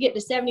you want to get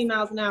to 70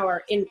 miles an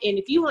hour and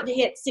if you want to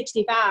hit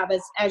 65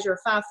 as your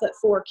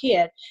 5'4"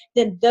 kid,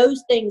 then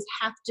those things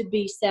have to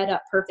be set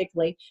up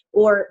perfectly,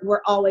 or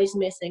we're always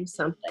missing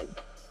something.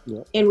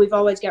 Yep. And we've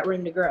always got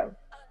room to grow.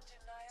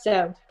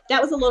 So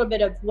that was a little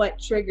bit of what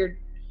triggered,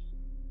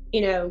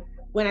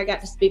 when I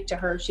got to speak to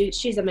her.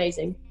 She's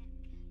amazing.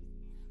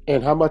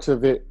 And how much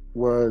of it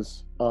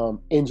was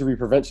injury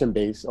prevention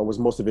based, or was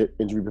most of it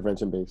injury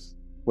prevention based?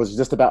 Was it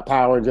just about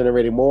power and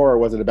generating more, or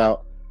was it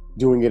about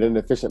doing it in an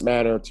efficient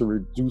manner to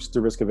reduce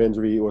the risk of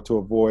injury or to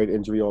avoid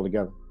injury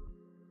altogether?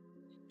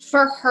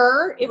 For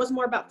her, it was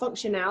more about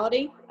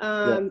functionality.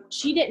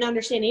 She didn't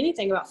understand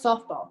anything about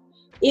softball.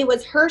 It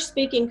was her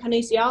speaking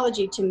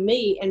kinesiology to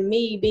me and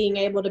me being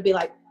able to be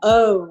like,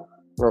 oh,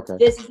 okay,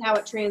 this is how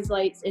it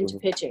translates into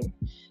pitching.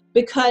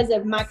 Because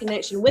of my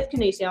connection with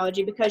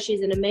kinesiology, because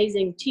she's an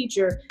amazing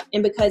teacher,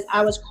 and because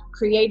I was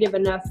creative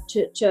enough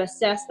to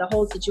assess the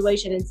whole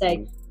situation and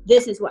say,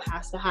 this is what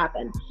has to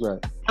happen. Right.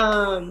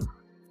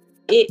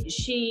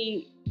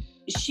 She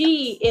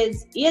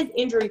is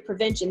injury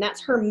prevention.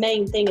 That's her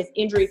main thing, is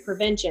injury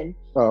prevention.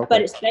 Oh, okay.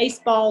 But it's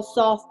baseball,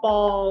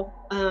 softball,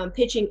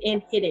 pitching,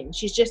 and hitting.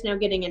 She's just now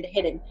getting into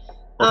hitting.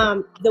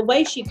 Okay. The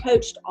way she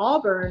coached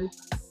Auburn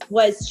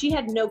was she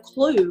had no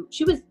clue.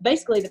 She was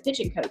basically the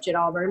pitching coach at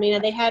Auburn. I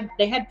mean, they had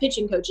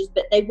pitching coaches,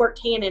 but they worked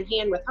hand in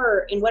hand with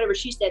her, and whatever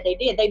she said they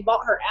did. They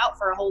bought her out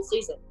for a whole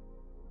season.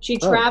 She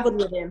traveled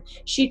with them.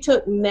 She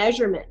took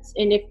measurements,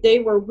 and if they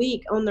were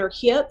weak on their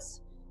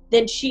hips,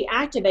 then she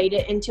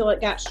activated until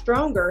it got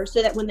stronger,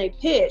 so that when they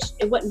pitched,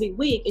 it wouldn't be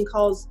weak and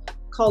cause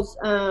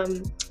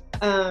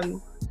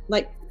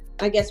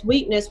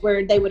weakness,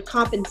 where they would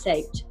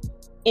compensate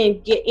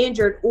and get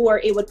injured, or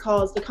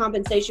the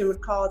compensation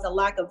would cause a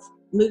lack of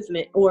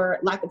movement or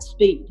lack of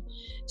speed.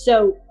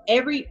 So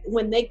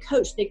when they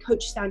coach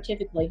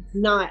scientifically,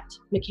 not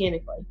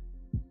mechanically.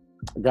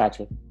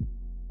 Gotcha.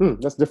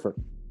 That's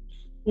different.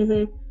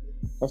 Mm-hmm.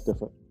 That's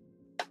different.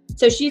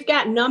 So she's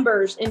got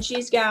numbers, and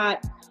she's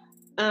got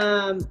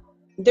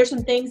there's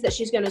some things that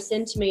she's going to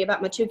send to me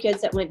about my 2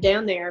 kids that went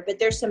down there, but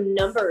there's some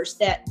numbers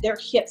that their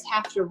hips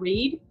have to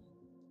read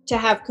to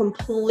have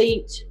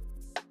complete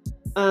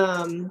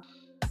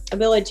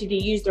ability to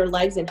use their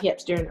legs and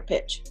hips during their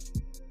pitch.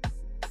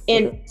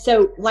 And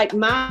so like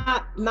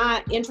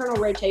my internal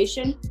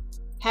rotation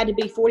had to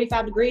be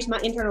 45 degrees. My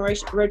internal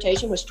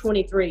rotation was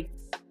 23.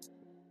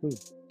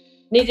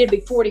 Needed to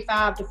be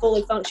 45 to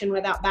fully function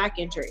without back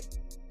injury.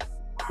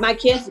 My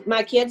kids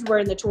were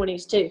in the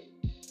 20s too.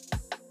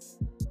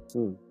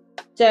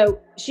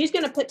 So she's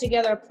going to put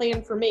together a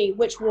plan for me,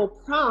 which will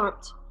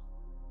prompt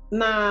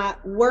my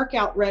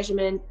workout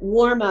regimen,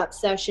 warm-up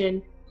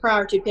session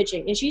prior to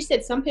pitching. And she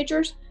said some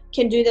pitchers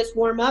can do this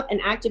warm-up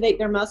and activate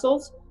their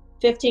muscles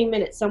 15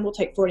 minutes. Some will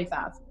take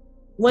 45.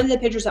 One of the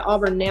pitchers at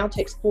Auburn now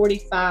takes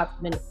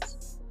 45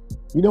 minutes.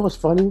 You know what's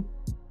funny?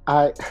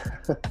 I'm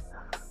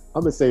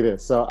gonna say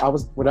this. So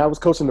when I was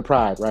coaching the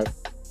Pride, right?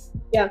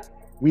 Yeah.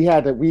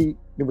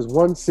 There was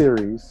one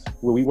series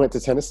where we went to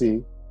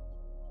Tennessee,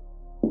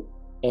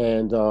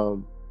 and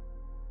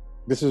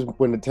this is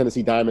when the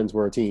Tennessee Diamonds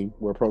were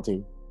a pro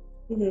team.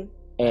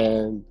 Mm-hmm.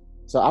 And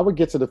so I would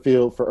get to the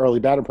field for early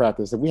batting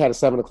practice, and we had a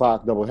 7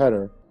 o'clock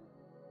doubleheader.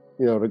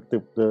 You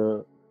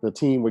know, the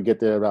team would get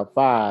there about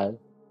 5,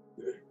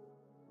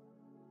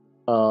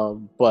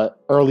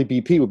 but early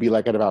BP would be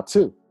like at about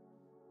 2.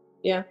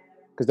 Yeah.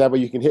 Because that way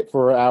you can hit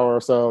for an hour or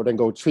so, then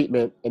go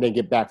treatment, and then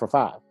get back for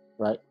 5,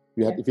 right?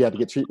 If you had to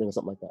get treatment or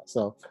something like that.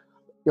 So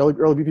early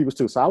BP was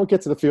 2. So I would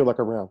get to the field like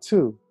around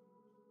 2.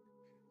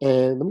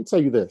 And let me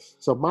tell you this.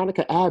 So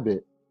Monica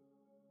Abbott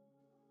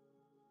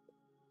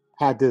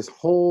had this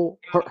whole,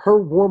 her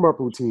warm-up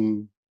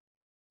routine.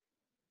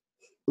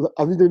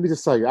 Let me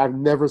just tell you, I've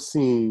never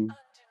seen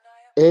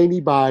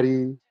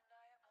anybody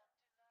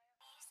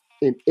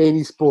in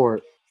any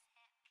sport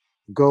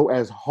go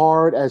as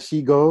hard as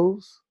she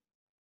goes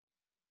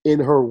in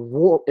her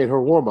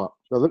warm-up.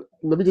 Now,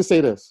 let me just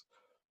say this.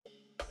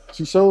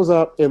 She shows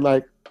up in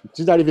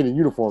she's not even in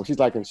uniform. She's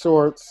like in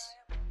shorts,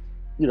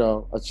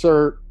 a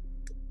shirt,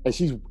 and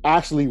she's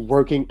actually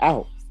working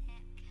out.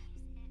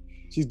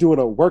 She's doing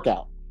a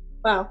workout.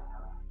 Wow.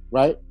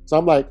 Right? So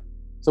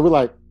we're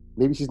like,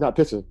 maybe she's not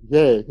pitching.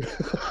 Yay.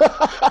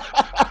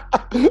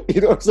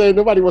 You know what I'm saying?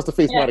 Nobody wants to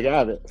face Monica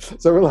Abbott.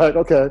 So we're like,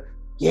 okay,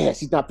 yeah,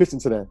 she's not pitching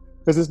today.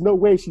 Because there's no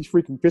way she's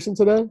freaking pitching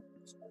today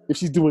if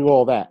she's doing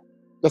all that.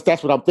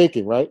 That's what I'm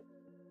thinking, right?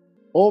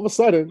 All of a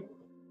sudden,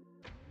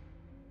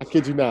 I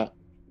kid you not,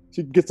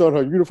 she gets on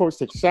her uniform, she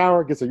takes a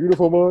shower, gets her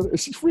uniform on, and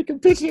she's freaking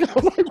pitching. I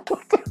was like,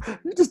 what the?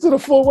 You just did a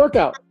full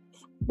workout.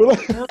 But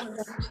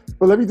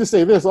let me just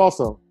say this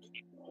also.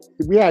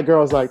 We had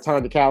girls like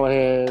Tanya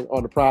Callahan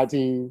on the Pride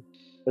team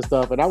and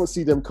stuff, and I would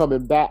see them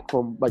coming back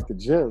from the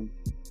gym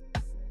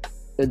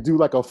and do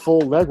a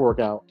full leg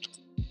workout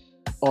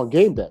on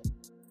game day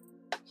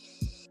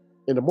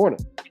in the morning.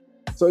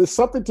 So it's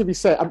something to be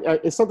said.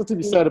 It's something to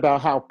be said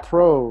about how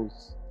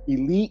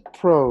elite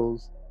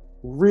pros,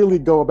 really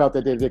go about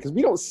their day to day, because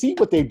we don't see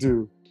what they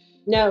do.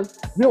 No,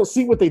 we don't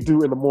see what they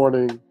do in the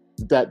morning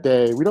that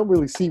day. We don't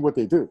really see what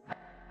they do.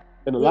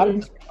 And a lot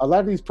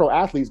of these pro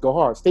athletes go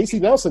hard. Stacey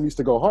Nelson used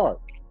to go hard.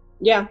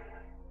 Yeah.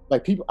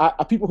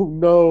 People who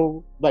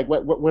know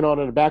what went on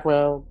in the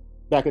background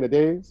back in the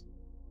days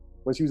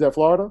when she was at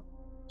Florida,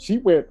 she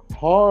went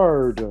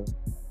hard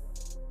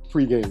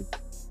pregame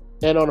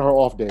and on her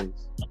off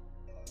days,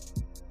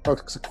 her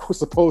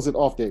supposed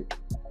off day.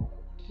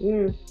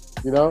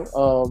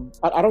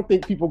 I don't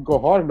think people go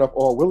hard enough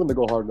or are willing to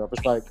go hard enough.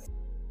 It's like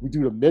we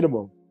do the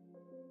minimum.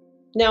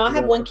 No, I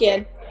have one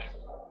kid.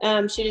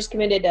 She just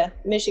committed to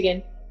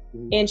Michigan,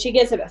 and she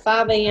gets up at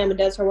 5 a.m. and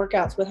does her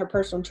workouts with her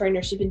personal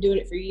trainer. She's been doing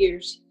it for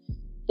years.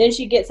 Then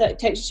she gets up,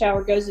 takes a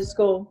shower, goes to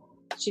school.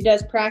 She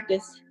does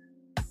practice,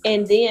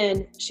 and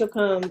then she'll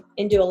come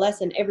and do a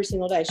lesson every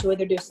single day. She'll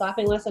either do a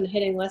slapping lesson, a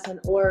hitting lesson,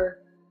 or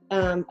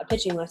a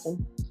pitching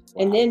lesson.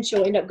 And then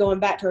she'll end up going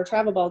back to her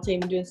travel ball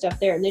team and doing stuff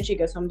there. And then she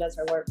goes home and does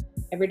her work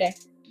every day.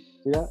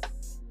 Yeah.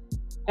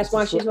 That's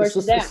why she's where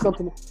she's at.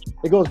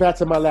 It goes back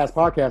to my last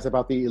podcast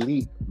about the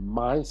elite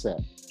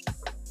mindset.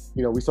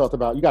 We talked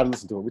about, you got to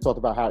listen to it. We talked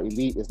about how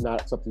elite is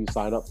not something you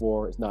sign up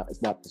for. It's not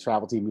the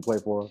travel team you play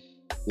for.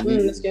 Elite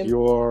is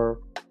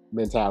your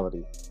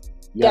mentality.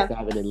 You have to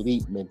have an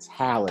elite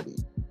mentality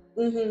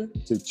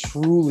to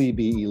truly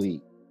be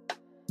elite.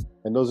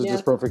 And those are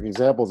just perfect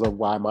examples of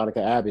why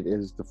Monica Abbott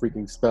is the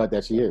freaking stud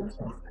that she is.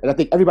 And I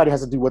think everybody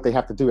has to do what they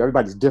have to do.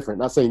 Everybody's different.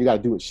 Not saying you got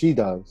to do what she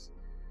does,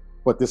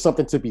 but there's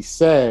something to be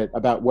said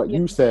about what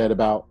you said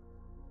about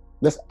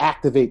let's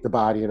activate the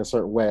body in a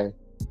certain way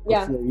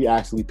before we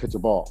actually pitch a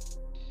ball.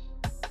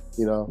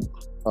 So,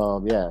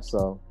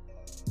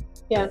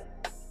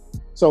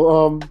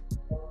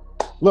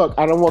 look,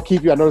 I don't want to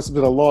keep you. I know this has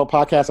been a long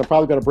podcast. I'm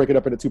probably going to break it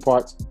up into 2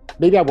 parts.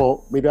 Maybe I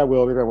won't. Maybe I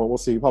will. Maybe I won't. We'll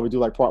see. Probably do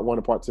like part 1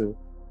 and part 2.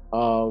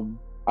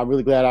 I'm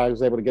really glad I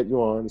was able to get you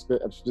on. It's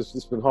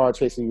been hard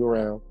chasing you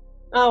around.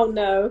 Oh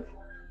no.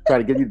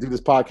 Trying to get you to do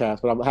this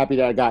podcast, but I'm happy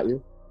that I got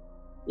you.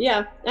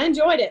 Yeah, I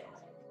enjoyed it.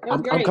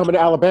 I'm coming to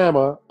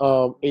Alabama.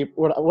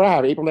 What I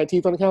have, April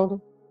 19th on the calendar?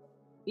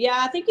 Yeah,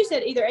 I think you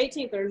said either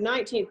 18th or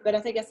 19th, but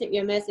I think I sent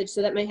you a message,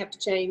 so that may have to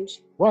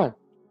change. Why?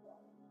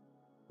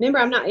 Remember,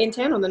 I'm not in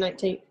town on the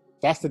 19th.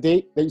 That's the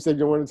date that you said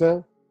you're going to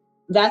town?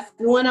 That's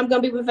the one I'm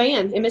going to be with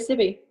Van in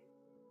Mississippi.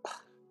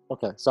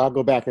 Okay, so I'll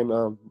go back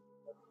and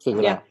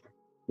figure it out.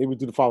 Maybe we'll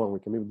do the following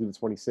weekend. Maybe we'll do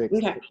the 26th.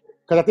 Okay.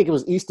 Because I think it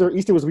was Easter.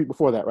 Easter was the week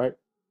before that, right?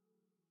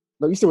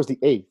 No, Easter was the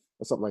 8th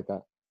or something like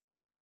that.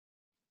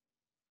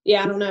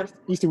 Yeah, I don't know.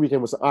 Easter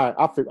weekend was all right.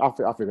 I'll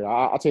figure it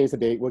out. I'll change the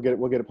date. We'll get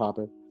it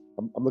popping.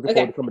 I'm looking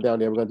forward to coming down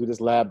there. We're gonna do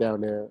this lab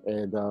down there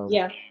and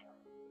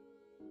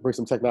bring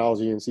some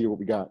technology and see what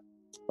we got.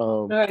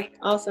 All right,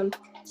 awesome.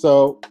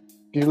 So,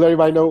 can you let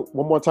everybody know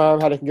one more time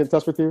how they can get in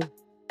touch with you?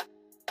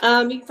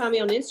 You can find me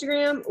on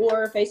Instagram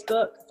or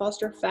Facebook,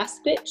 Foster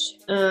Fast Pitch.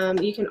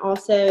 You can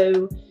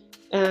also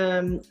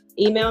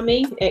email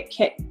me at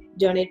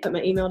do I need to put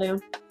my email down?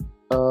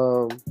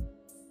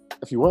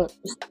 If you want.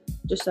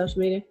 Just social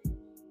media.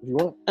 If you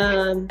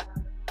want.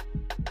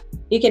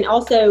 You can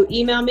also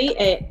email me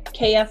at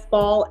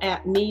kfball@me.com,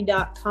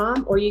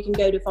 or you can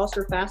go to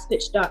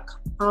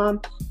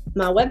fosterfastpitch.com,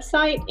 my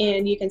website,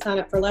 and you can sign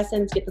up for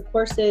lessons, get the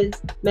courses,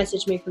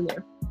 message me from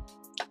there.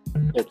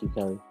 Thank you,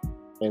 Kelly.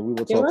 And we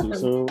will talk to you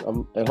soon.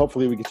 And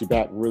hopefully we get you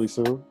back really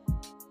soon.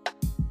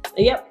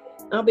 Yep.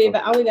 I'll be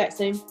back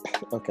soon.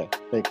 Okay.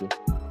 Thank you.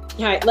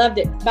 All right. Loved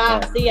it.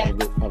 Bye. See ya.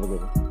 Have a good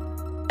one.